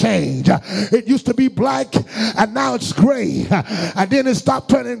has changed. It used to be black, and now it's gray. And then it stopped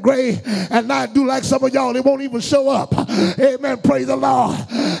turning gray, and now I do like some of y'all, it won't even show up. Amen. Praise the Lord.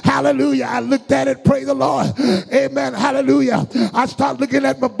 Hallelujah. I looked at it. Praise the Lord. Amen. Hallelujah. I start looking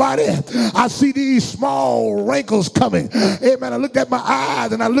at my body. I see these small wrinkles coming. Amen. I looked at my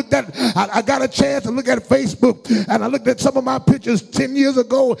eyes, and I got a chance to look at Facebook, and I looked at some of my pictures 10 years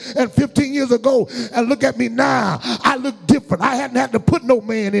ago and 15 years ago, and look at me now. I look different. I hadn't had to put no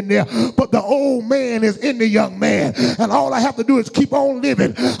man in there, but the old man is in the young man, and all I have to do is keep on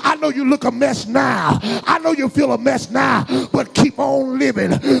living. I know you look a mess now. I know you feel a mess now, but keep on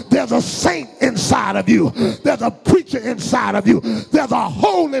living. There's a saint inside of you. There's a preacher inside of you. There's a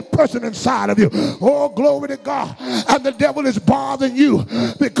holy person inside of you. Oh, glory to God. And the devil is bothering you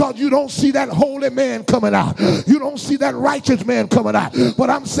because you don't see that holy man coming out. You don't see that righteous man coming out. But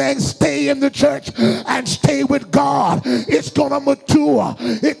I'm saying stay in the church and stay with God. It's going to mature.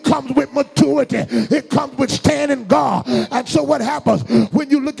 It comes with maturity. It comes with standing God. And so what happens when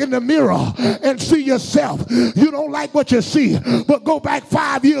you look in the mirror and see yourself? You don't like what you see, but go back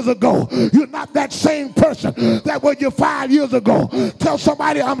 5 years ago. You're not that same person that were you 5 years ago. Tell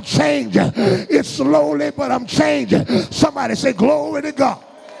somebody, I'm changing. It's slowly, but I'm changing. Somebody say, glory to God.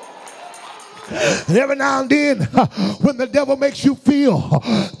 And every now and then, when the devil makes you feel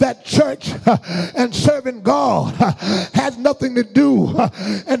that church and serving God has nothing to do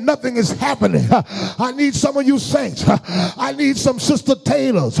and nothing is happening, I need some of you saints. I need some Sister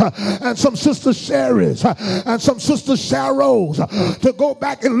Taylors and some Sister Sherrys and some Sister Sharrows to go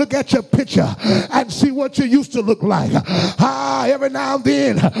back and look at your picture and see what you used to look like. Every now and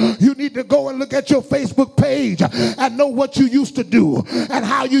then, you need to go and look at your Facebook page and know what you used to do and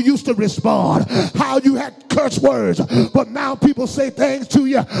how you used to respond. How you had curse words, but now people say things to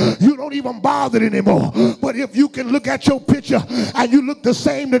you, you don't even bother anymore. But if you can look at your picture and you look the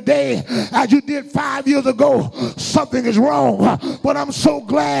same today as you did 5 years ago, something is wrong. But I'm so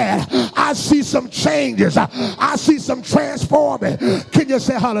glad I see some changes. I see some transforming. Can you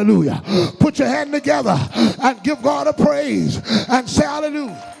say hallelujah? Put your hand together and give God a praise and say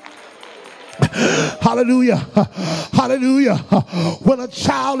hallelujah. Hallelujah. Hallelujah. When a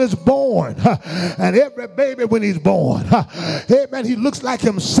child is born, and every baby when he's born, amen, he looks like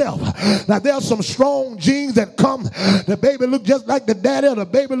himself. Now there's some strong genes that come. The baby look just like the daddy, or the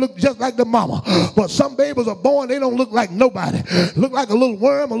baby look just like the mama. But some babies are born, they don't look like nobody. Look like a little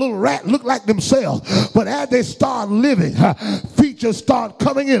worm, a little rat, look like themselves. But as they start living, features start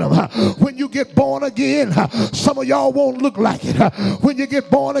coming in them. When you get born again, some of y'all won't look like it. When you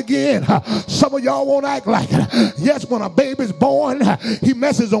get born again, some of y'all won't act like it. Yes, when a baby's born, he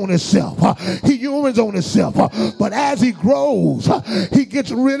messes on himself. He urines on himself. But as he grows, he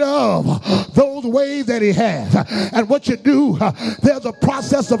gets rid of those ways that he has. And what you do, there's a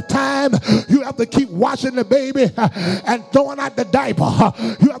process of time. You have to keep washing the baby and throwing out the diaper.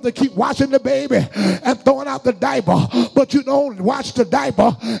 You have to keep washing the baby and throwing out the diaper. But you don't wash the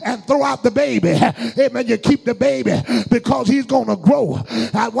diaper and throw out the baby. Amen. You keep the baby because he's going to grow.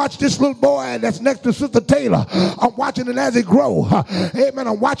 I watch this little boy that's next to Sister Taylor. I'm watching it as he grow. Amen.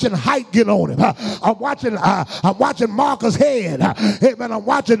 I'm watching height get on him. I'm watching Marcus' head. Amen. I'm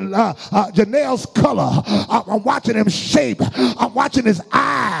watching Janelle's color. I'm watching him shape. I'm watching his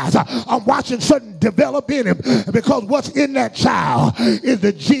eyes. I'm watching something develop in him, because what's in that child is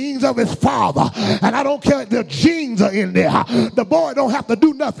the genes of his father. And I don't care if the genes are in there. The boy don't have to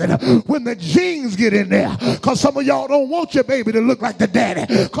do nothing when the genes get in there, because some of y'all don't want your baby to look like the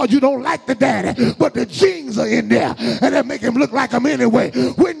daddy because you don't like the daddy, but the genes are in there and they make him look like him anyway.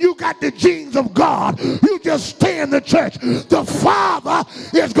 When you got the genes of God, you just stay in the church. The Father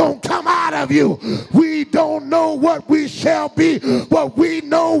is going to come out of you. We don't know what we shall be, but we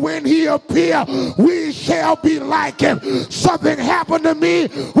know when he appears, we shall be like him. Something happened to me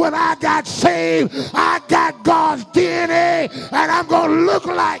when I got saved. I got God's DNA and I'm going to look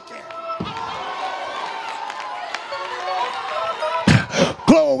like it.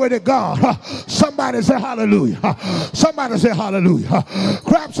 Glory to God. Somebody say hallelujah. Somebody say hallelujah.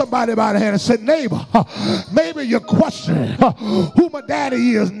 Grab somebody by the hand and say, neighbor, maybe you're questioning who my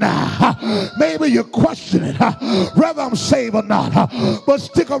daddy is now. Maybe you're questioning whether I'm saved or not. But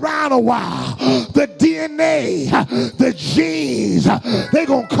stick around a while. The DNA, the genes, they're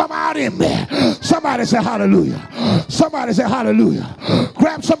going to come out God in me. Somebody say hallelujah. Somebody say hallelujah.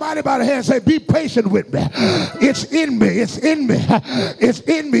 Grab somebody by the hand and say, be patient with me. It's in me. It's in me. It's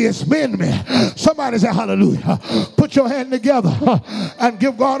in me. It's in me. Somebody say hallelujah. Put your hand together and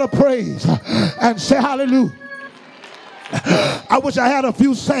give God a praise and say hallelujah. I wish I had a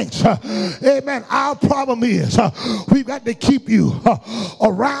few saints. Amen. Our problem is we've got to keep you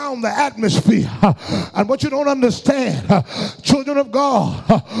around the atmosphere. And what you don't understand, children of God,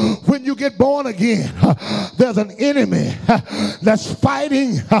 when you get born again, there's an enemy that's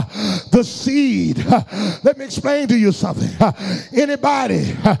fighting the seed. Let me explain to you something.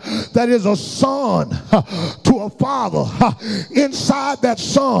 Anybody that is a son to a father, inside that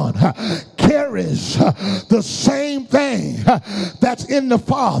son carries the same thing that's in the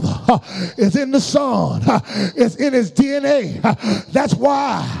Father. It's in the Son. It's in his DNA. That's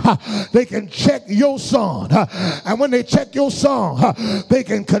why they can check your son. And when they check your son, they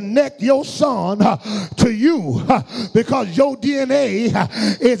can connect your son to you because your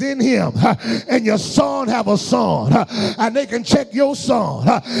DNA is in him. And your son have a son. And they can check your son.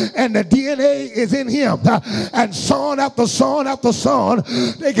 And the DNA is in him. And son after son after son,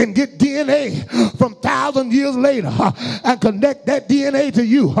 they can get DNA from 1,000 years later and connect that DNA to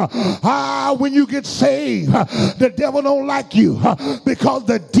you. When you get saved, the devil don't like you because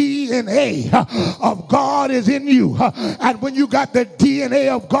the DNA of God is in you. And when you got the DNA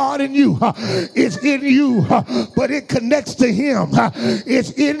of God in you, it's in you, but it connects to him.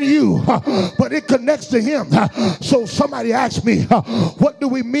 It's in you, but it connects to him. So somebody asked me, what do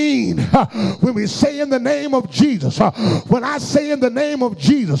we mean when we say in the name of Jesus? When I say in the name of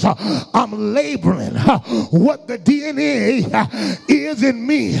Jesus, I'm labeling what the DNA is in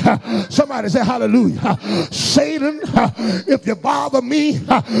me. Somebody say hallelujah. Satan, if you bother me,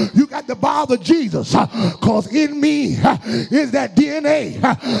 you got to bother Jesus, because in me is that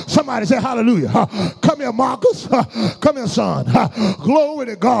DNA. Somebody say hallelujah. Come here, Marcus. Come here, son. Glory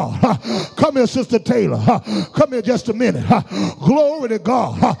to God. Come here, Sister Taylor. Come here just a minute. Glory to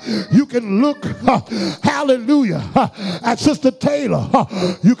God. You can look, hallelujah, at Sister Taylor.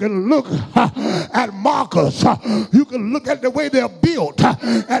 You can look at Marcus. You can look at the way they're built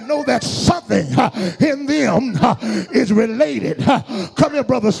and know that something in them is related. Come here,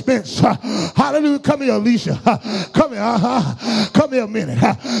 Brother Spence. Hallelujah. Come here, Alicia. Come here. Come here a minute.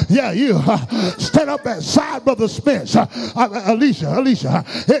 Yeah, you. Stand up at side, Brother Spence. Alicia.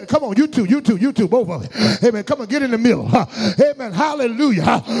 Hey, come on, you two, both of you. Amen. Come on, get in the middle. Amen.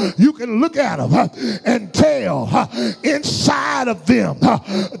 Hallelujah. You can look at them and tell inside of them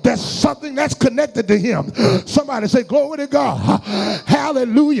there's something that's connected to him. Somebody say, glory to God.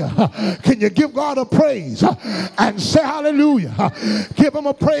 Hallelujah. Can you give God a praise and say hallelujah? Give him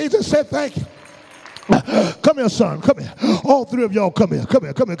a praise and say thank you. Come here, son. Come here. All three of y'all come here. Come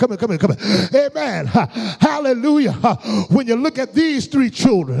here. Amen. Hallelujah. When you look at these three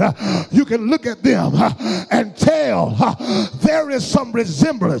children, you can look at them and tell there is some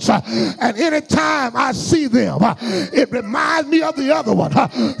resemblance. And anytime I see them, it reminds me of the other one.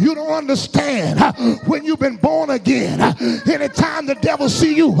 You don't understand. When you've been born again, anytime the devil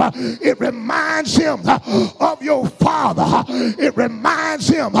see you, it reminds him of your father. It reminds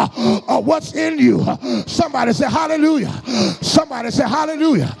him of what's in you. Somebody say hallelujah. Somebody say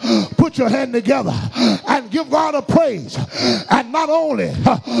hallelujah. Put your hand together and give God a praise. And not only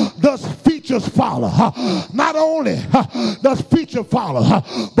does features follow, not only does feature follow,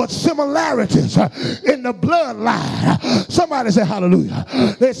 but similarities in the bloodline. Somebody say hallelujah.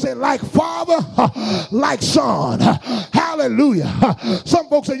 They say like father, like son. Hallelujah. Some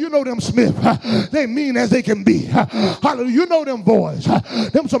folks say, you know them Smith. They mean as they can be. Hallelujah. You know them boys.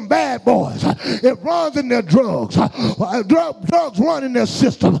 Them some bad boys. It runs in their drugs. Drugs run in their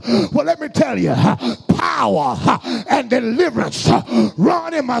system. Well, let me tell you, power and deliverance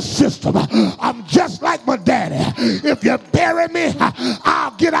run in my system. I'm just like my daddy. If you bury me,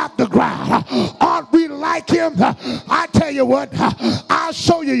 I'll get out the ground. Aren't we like him? I tell you what, I'll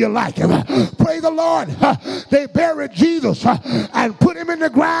show you like him. Praise the Lord. They buried Jesus and put him in the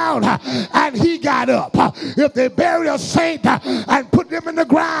ground, and he got up. If they bury a saint and put them in the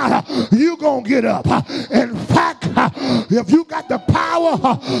ground, you gonna get up. In fact, if you got the power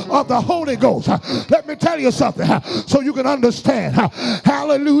of the Holy Ghost, let me tell you something so you can understand.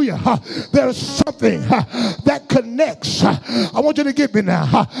 Hallelujah. There's something that connects. I want you to get me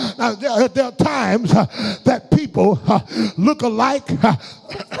now. There are times that people look alike.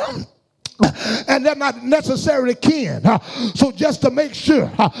 and they're not necessarily kin. So just to make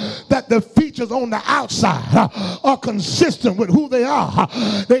sure that the features on the outside are consistent with who they are,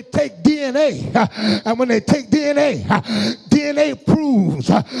 they take DNA. And when they take DNA, DNA proves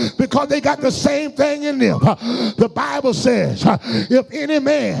because they got the same thing in them. The Bible says, if any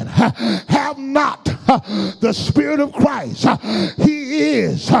man have not the Spirit of Christ, he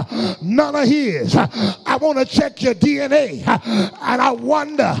is none of his. I want to check your DNA, and I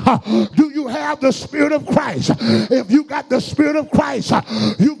wonder, do you have the Spirit of Christ? If you got the Spirit of Christ,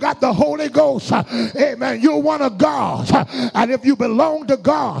 you got the Holy Ghost. Amen. You're one of God. And if you belong to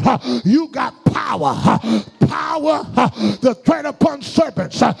God, you got power. Power to tread upon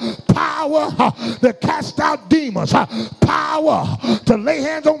serpents. Power to cast out demons. Power to lay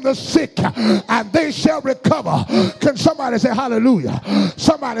hands on the sick and they shall recover. Can somebody say hallelujah?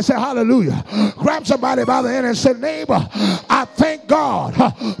 Somebody say hallelujah. Grab somebody by the hand and say, neighbor, I thank God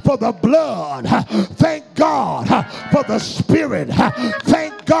for the blood. Thank God for the Spirit.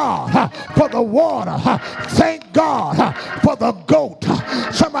 Thank God for the water. Thank God for the goat.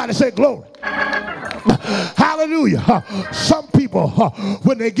 Somebody say glory. Hallelujah. Some people,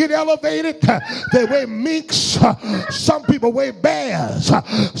 when they get elevated, they wear minks. Some people wear bears.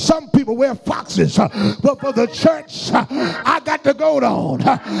 Some people wear foxes. But for the church, I got the goat on.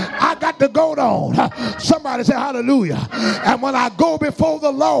 I got the goat on. Somebody say hallelujah. And when I go before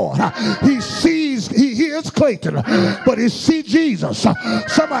the Lord, he hears Clayton, but he sees Jesus.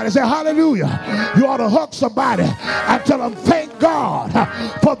 Somebody say hallelujah. You ought to hug somebody and tell them, thank God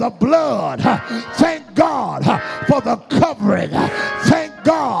for the blood. Thank God for the covering. Thank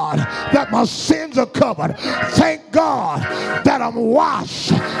God that my sins are covered. Thank God that I'm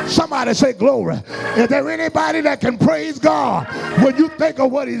washed. Somebody say glory. Is there anybody that can praise God when you think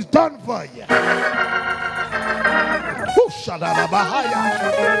of what he's done for you?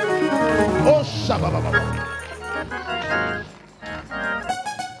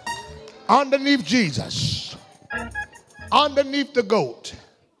 Underneath Jesus, underneath the goat,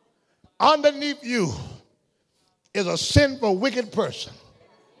 underneath you is a sinful, wicked person.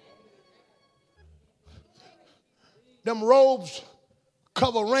 Them robes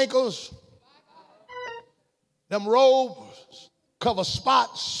cover wrinkles. Them robes cover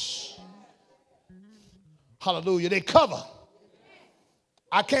spots. Hallelujah. They cover.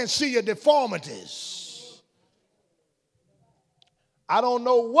 I can't see your deformities. I don't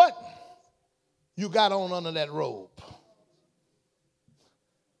know what you got on under that robe.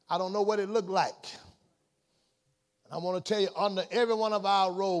 I don't know what it looked like. I want to tell you, under every one of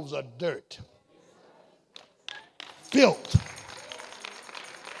our robes are dirt, filth,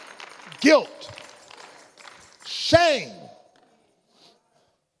 guilt, shame.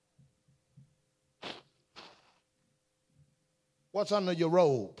 What's under your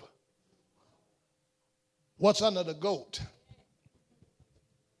robe? What's under the goat?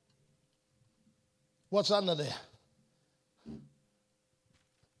 What's under there?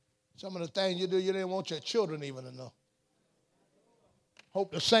 Some of the things you do, you didn't want your children even to know.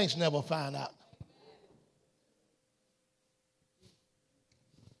 Hope the saints never find out.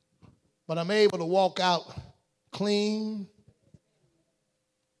 But I'm able to walk out clean,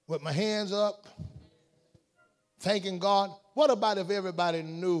 with my hands up, thanking God. What about if everybody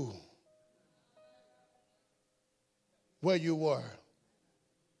knew where you were?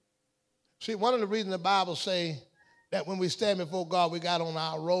 See, one of the reasons the Bible say that when we stand before God, we got on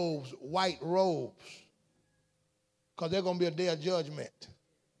our robes, white robes, because there's going to be a day of judgment.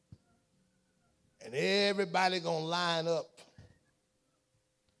 And everybody going to line up.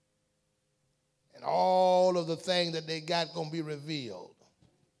 And all of the things that they got going to be revealed.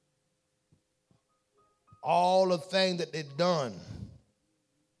 All the things that they've done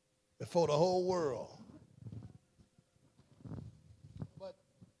before the whole world. But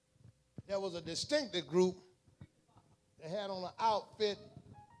there was a distinctive group that had on an outfit,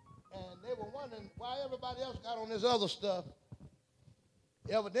 and they were wondering why everybody else got on this other stuff.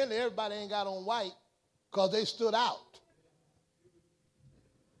 Evidently, everybody ain't got on white because they stood out.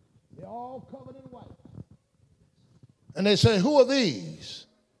 They're all covered in white. And they say, who are these?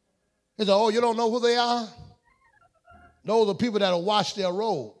 They say, oh, you don't know who they are? Those are people that will wash their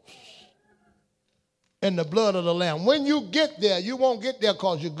robes in the blood of the Lamb. When you get there, you won't get there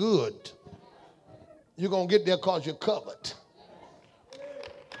because you're good. You're going to get there because you're covered.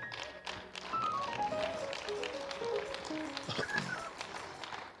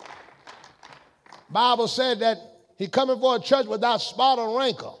 Bible said that he coming for a church without spot or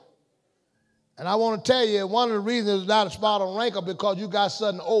wrinkle. And I want to tell you, one of the reasons it's not a spot or wrinkle because you got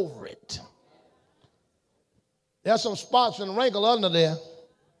something over it. There's some spots and wrinkle under there.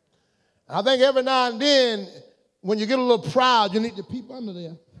 I think every now and then, when you get a little proud, you need to peep under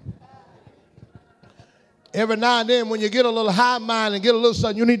there. Every now and then, when you get a little high mind and get a little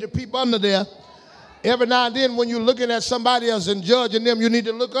something, you need to peep under there. Every now and then, when you're looking at somebody else and judging them, you need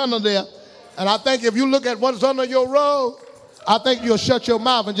to look under there. And I think if you look at what's under your robe, I think you'll shut your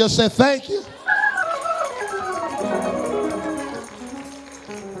mouth and just say, thank you.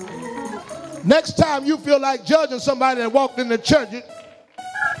 Next time you feel like judging somebody that walked in the church,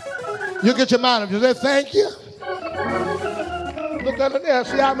 you get your mind up. You say, thank you. Look under there.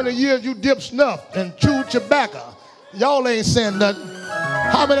 See how many years you dipped snuff and chewed tobacco. Y'all ain't saying nothing.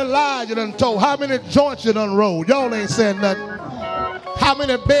 How many lies you done told? How many joints you done rolled? Y'all ain't saying nothing. How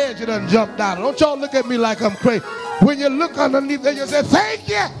many beds you done jumped out of? Don't y'all look at me like I'm crazy. When you look underneath there, you say, thank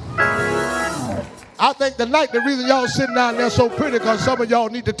you. I think tonight the reason y'all sitting down there so pretty because some of y'all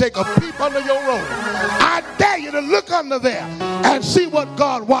need to take a peep under your robe. I dare you to look under there and see what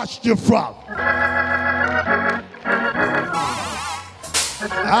God washed you from.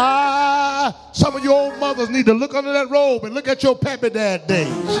 Some of you old mothers need to look under that robe and look at your pappy dad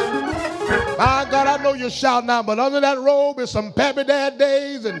days. My God, I know you're shouting now, but under that robe is some pappy dad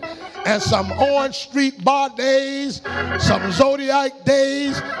days and some Orange Street bar days, some Zodiac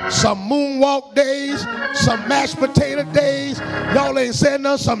days, some moonwalk days, some mashed potato days. Y'all ain't saying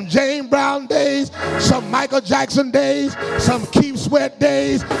nothing. Some James Brown days, some Michael Jackson days, some Keith Sweat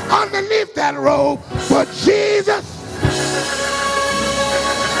days. Underneath that robe, but Jesus.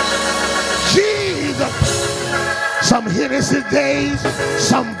 Some Hennessy days,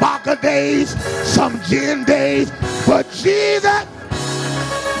 some vodka days, some gin days, but Jesus,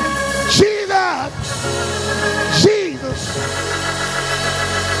 Jesus, Jesus.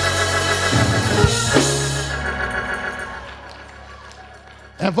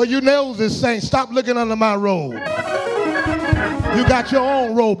 And for you nosy saints, stop looking under my robe. You got your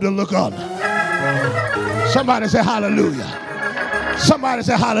own robe to look under. Somebody say hallelujah. Somebody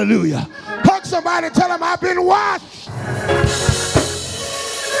say hallelujah. Hug somebody, tell them I've been washed.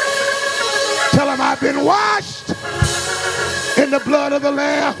 Tell them I've been washed in the blood of the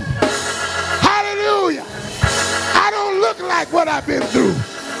Lamb. Hallelujah. I don't look like what I've been through.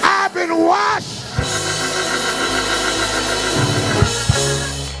 I've been washed.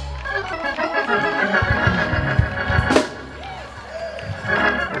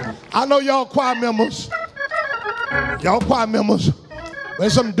 I know y'all choir members.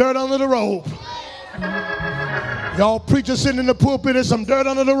 There's some dirt under the robe. Y'all preachers sitting in the pulpit, there's some dirt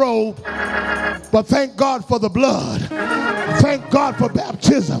under the robe. But thank God for the blood. Thank God for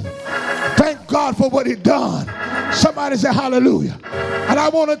baptism. Thank God for what he done. Somebody say hallelujah. And I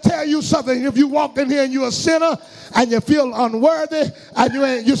want to tell you something. If you walked in here and you're a sinner and you feel unworthy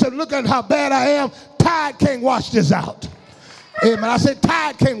and you said, look at how bad I am, tide can't wash this out. Amen. I said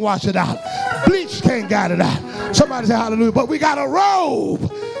tide can't wash it out. Bleach can't get it out. Somebody say hallelujah. But we got a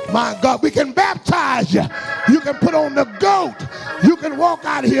robe. My God, we can baptize you. You can put on the goat. You can walk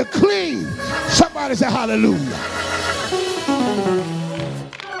out of here clean. Somebody say hallelujah.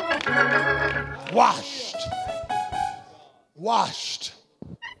 Washed. Washed.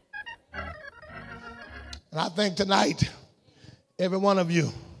 And I think tonight, every one of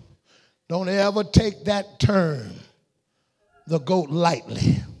you, don't ever take that term, the goat,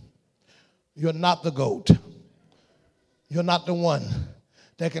 lightly. You're not the goat. You're not the one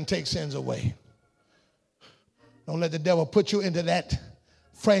that can take sins away. Don't let the devil put you into that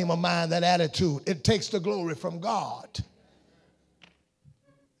frame of mind, that attitude. It takes the glory from God.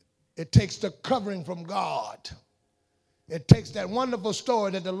 It takes the covering from God. It takes that wonderful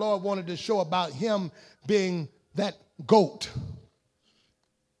story that the Lord wanted to show about him being that goat,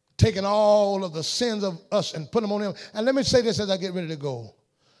 taking all of the sins of us and put them on him. And let me say this as I get ready to go.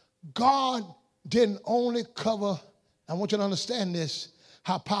 God didn't only cover, I want you to understand this,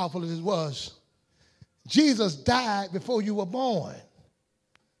 how powerful this was. Jesus died before you were born.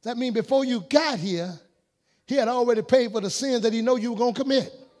 That means before you got here, he had already paid for the sins that he knew you were going to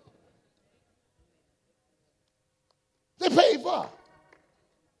commit. They paid for.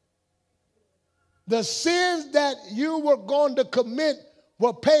 The sins that you were going to commit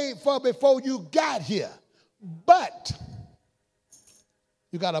were paid for before you got here. But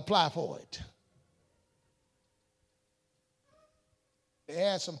you got to apply for it. They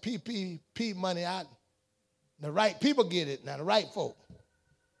had some PPP money out. The right people get it. Now, the right folk.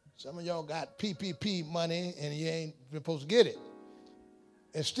 Some of y'all got PPP money and you ain't supposed to get it.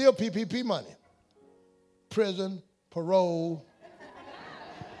 It's still PPP money. Prison, parole,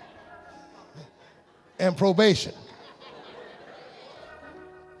 and probation.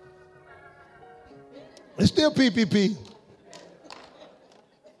 It's still PPP.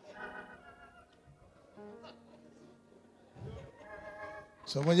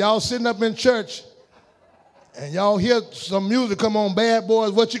 So when y'all sitting up in church and y'all hear some music come on, Bad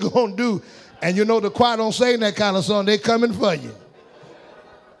Boys, what you gonna do? And you know the choir don't sing that kind of song, they coming for you.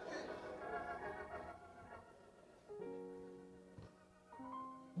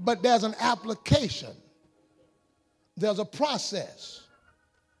 But there's an application. There's a process.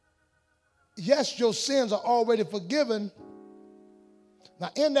 Yes, your sins are already forgiven.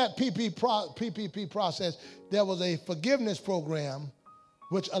 Now, in that PPP process, there was a forgiveness program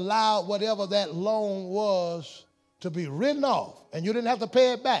which allowed whatever that loan was to be written off, and you didn't have to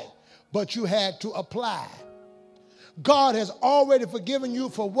pay it back, but you had to apply. God has already forgiven you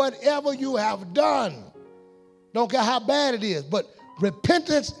for whatever you have done. Don't care how bad it is, but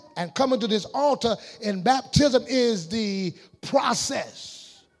repentance and coming to this altar in baptism is the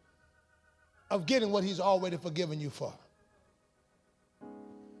process of getting what he's already forgiven you for.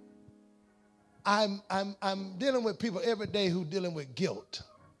 I'm dealing with people every day who are dealing with guilt,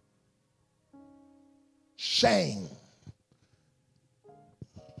 shame.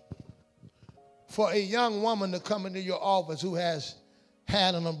 For a young woman to come into your office who has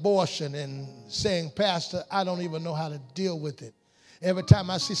had an abortion and saying, Pastor, I don't even know how to deal with it. Every time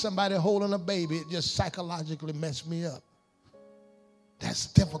I see somebody holding a baby, it just psychologically messes me up. That's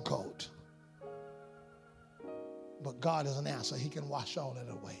difficult. But God is an answer. He can wash all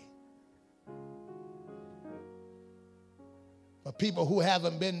that away. For people who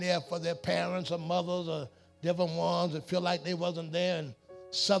haven't been there for their parents or mothers or different ones that feel like they wasn't there and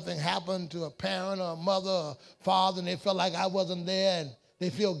something happened to a parent or a mother or father and they feel like I wasn't there and they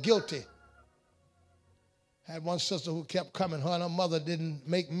feel guilty. I had one sister who kept coming. Her and her mother didn't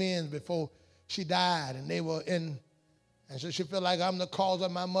make amends before she died, and they were in, and so she felt like I'm the cause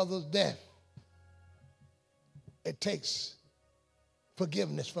of my mother's death. It takes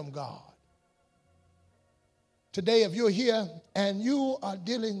forgiveness from God. Today, if you're here and you are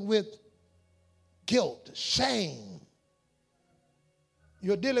dealing with guilt, shame,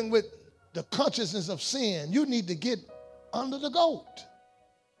 you're dealing with the consciousness of sin, you need to get under the goat.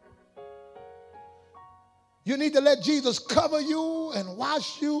 You need to let Jesus cover you and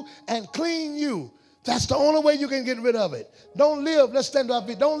wash you and clean you. That's the only way you can get rid of it. Don't live, let's stand to our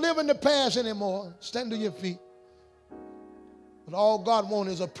feet. Don't live in the past anymore. Stand to your feet. But all God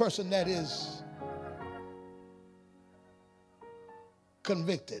wants is a person that is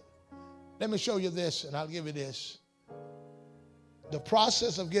convicted. Let me show you this, and I'll give you this. The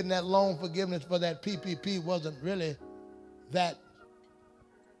process of getting that loan forgiveness for that PPP wasn't really that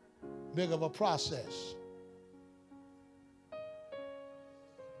big of a process.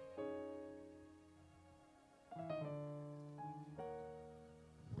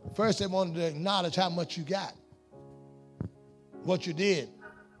 First, they wanted to acknowledge how much you got, what you did.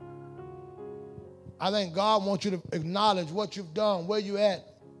 I think God wants you to acknowledge what you've done, where you at,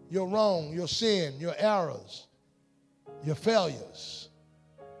 your wrong, your sin, your errors, your failures.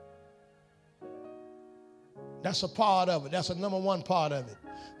 That's a part of it. That's a number one part of it.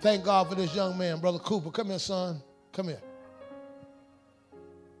 Thank God for this young man, Brother Cooper. Come here, son. Come here.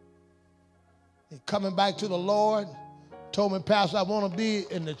 He's coming back to the Lord. Told me, Pastor, I want to be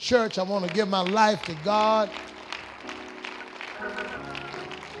in the church. I want to give my life to God.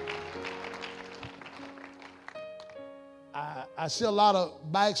 I see a lot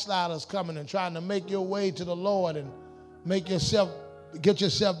of backsliders coming and trying to make your way to the Lord and get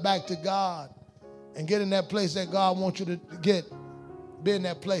yourself back to God and get in that place that God wants you to be in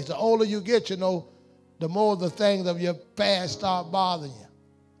that place. The older you get, you know, the more the things of your past start bothering you.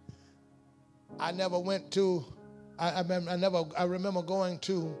 I remember going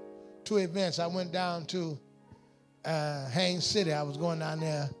to two events. I went down to Haines City. I was going down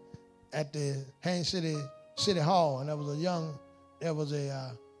there at the Haines City Hall, and there was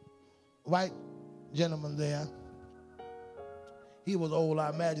a white gentleman there. He was old. I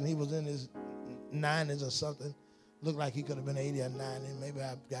imagine he was in his 90s or something. Looked like he could have been 80 or 90. Maybe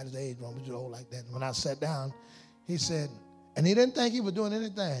I got his age wrong, but he was old like that. And when I sat down, he said, and he didn't think he was doing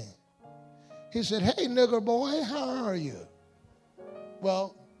anything. He said, "Hey, nigger boy, how are you?"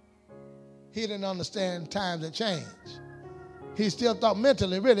 Well, he didn't understand times had changed. He still thought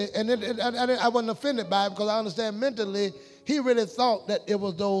mentally, really, and I wasn't offended by it because I understand mentally, he really thought that it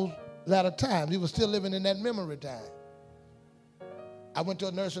was those latter times. He was still living in that memory time. I went to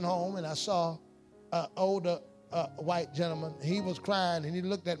a nursing home and I saw an older white gentleman. He was crying and he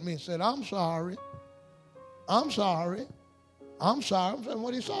looked at me and said, I'm sorry. I'm sorry. I'm sorry. I'm saying,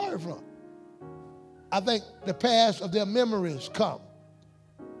 what are you sorry from? I think the past of their memories come.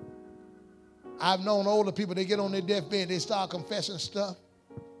 I've known older people, they get on their deathbed, they start confessing stuff.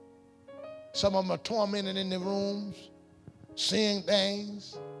 Some of them are tormented in their rooms. seeing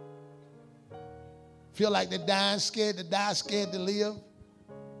things, feel like they're dying, scared to die, scared to live,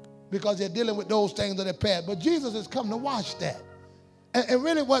 because they're dealing with those things of their past. But Jesus has come to watch that. And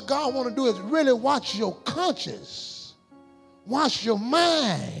really what God wants to do is really watch your conscience, watch your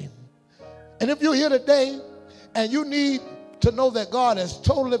mind. And if you're here today and you need to know that God has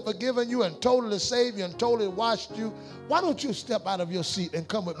totally forgiven you and totally saved you and totally washed you, why don't you step out of your seat and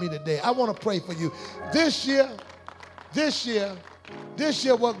come with me today? I want to pray for you. This year,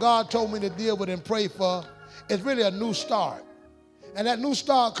 what God told me to deal with and pray for is really a new start. And that new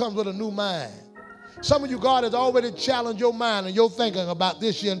start comes with a new mind. Some of you, God has already challenged your mind and your thinking about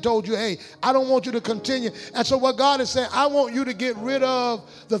this year and told you, hey, I don't want you to continue. And so what God is saying, I want you to get rid of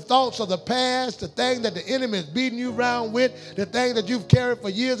the thoughts of the past, the thing that the enemy is beating you around with, the thing that you've carried for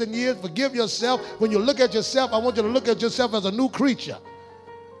years and years. Forgive yourself. When you look at yourself, I want you to look at yourself as a new creature.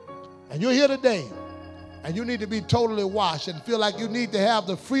 And you're here today, and you need to be totally washed and feel like you need to have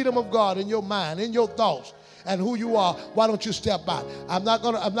the freedom of God in your mind, in your thoughts, and who you are. Why don't you step out? I'm not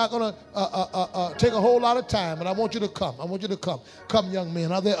gonna take a whole lot of time, but I want you to come. I want you to come. Come, young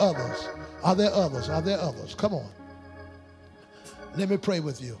men. Are there others? Are there others? Are there others? Come on. Let me pray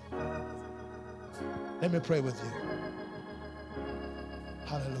with you. Let me pray with you.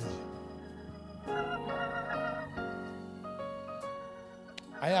 Hallelujah.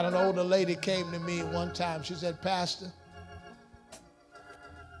 I had an older lady came to me one time. She said, Pastor,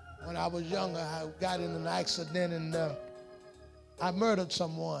 when I was younger, I got in an accident and I murdered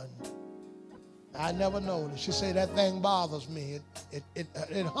someone. I never noticed. She said, that thing bothers me.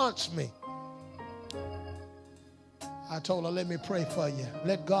 It haunts me. I told her, let me pray for you.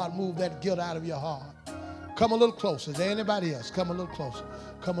 Let God move that guilt out of your heart. Come a little closer. Is there anybody else? Come a little closer.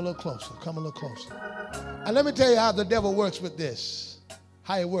 Come a little closer. Come a little closer. And let me tell you how the devil works with this.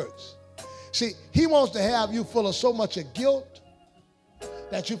 How it works. See, he wants to have you full of so much of guilt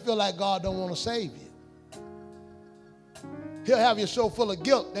that you feel like God don't want to save you. He'll have you so full of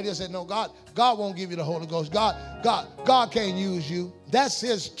guilt that he'll say, no, God won't give you the Holy Ghost. God can't use you. That's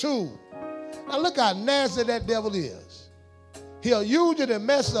his tool. Now look how nasty that devil is. He'll use you to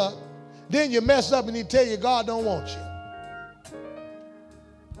mess up, then you mess up and he'll tell you God don't want you.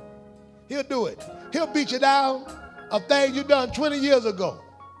 He'll do it. He'll beat you down of things you done 20 years ago,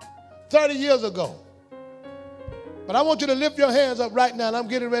 30 years ago. But I want you to lift your hands up right now, and I'm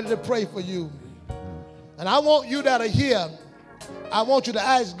getting ready to pray for you. And I want you that are here, I want you to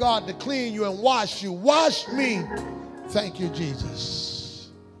ask God to clean you and wash you. Wash me. Thank you, Jesus.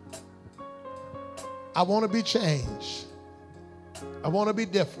 I want to be changed. I want to be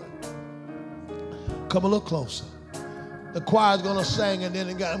different. Come a little closer. The choir's going to sing, and then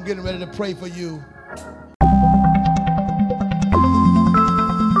I'm getting ready to pray for you.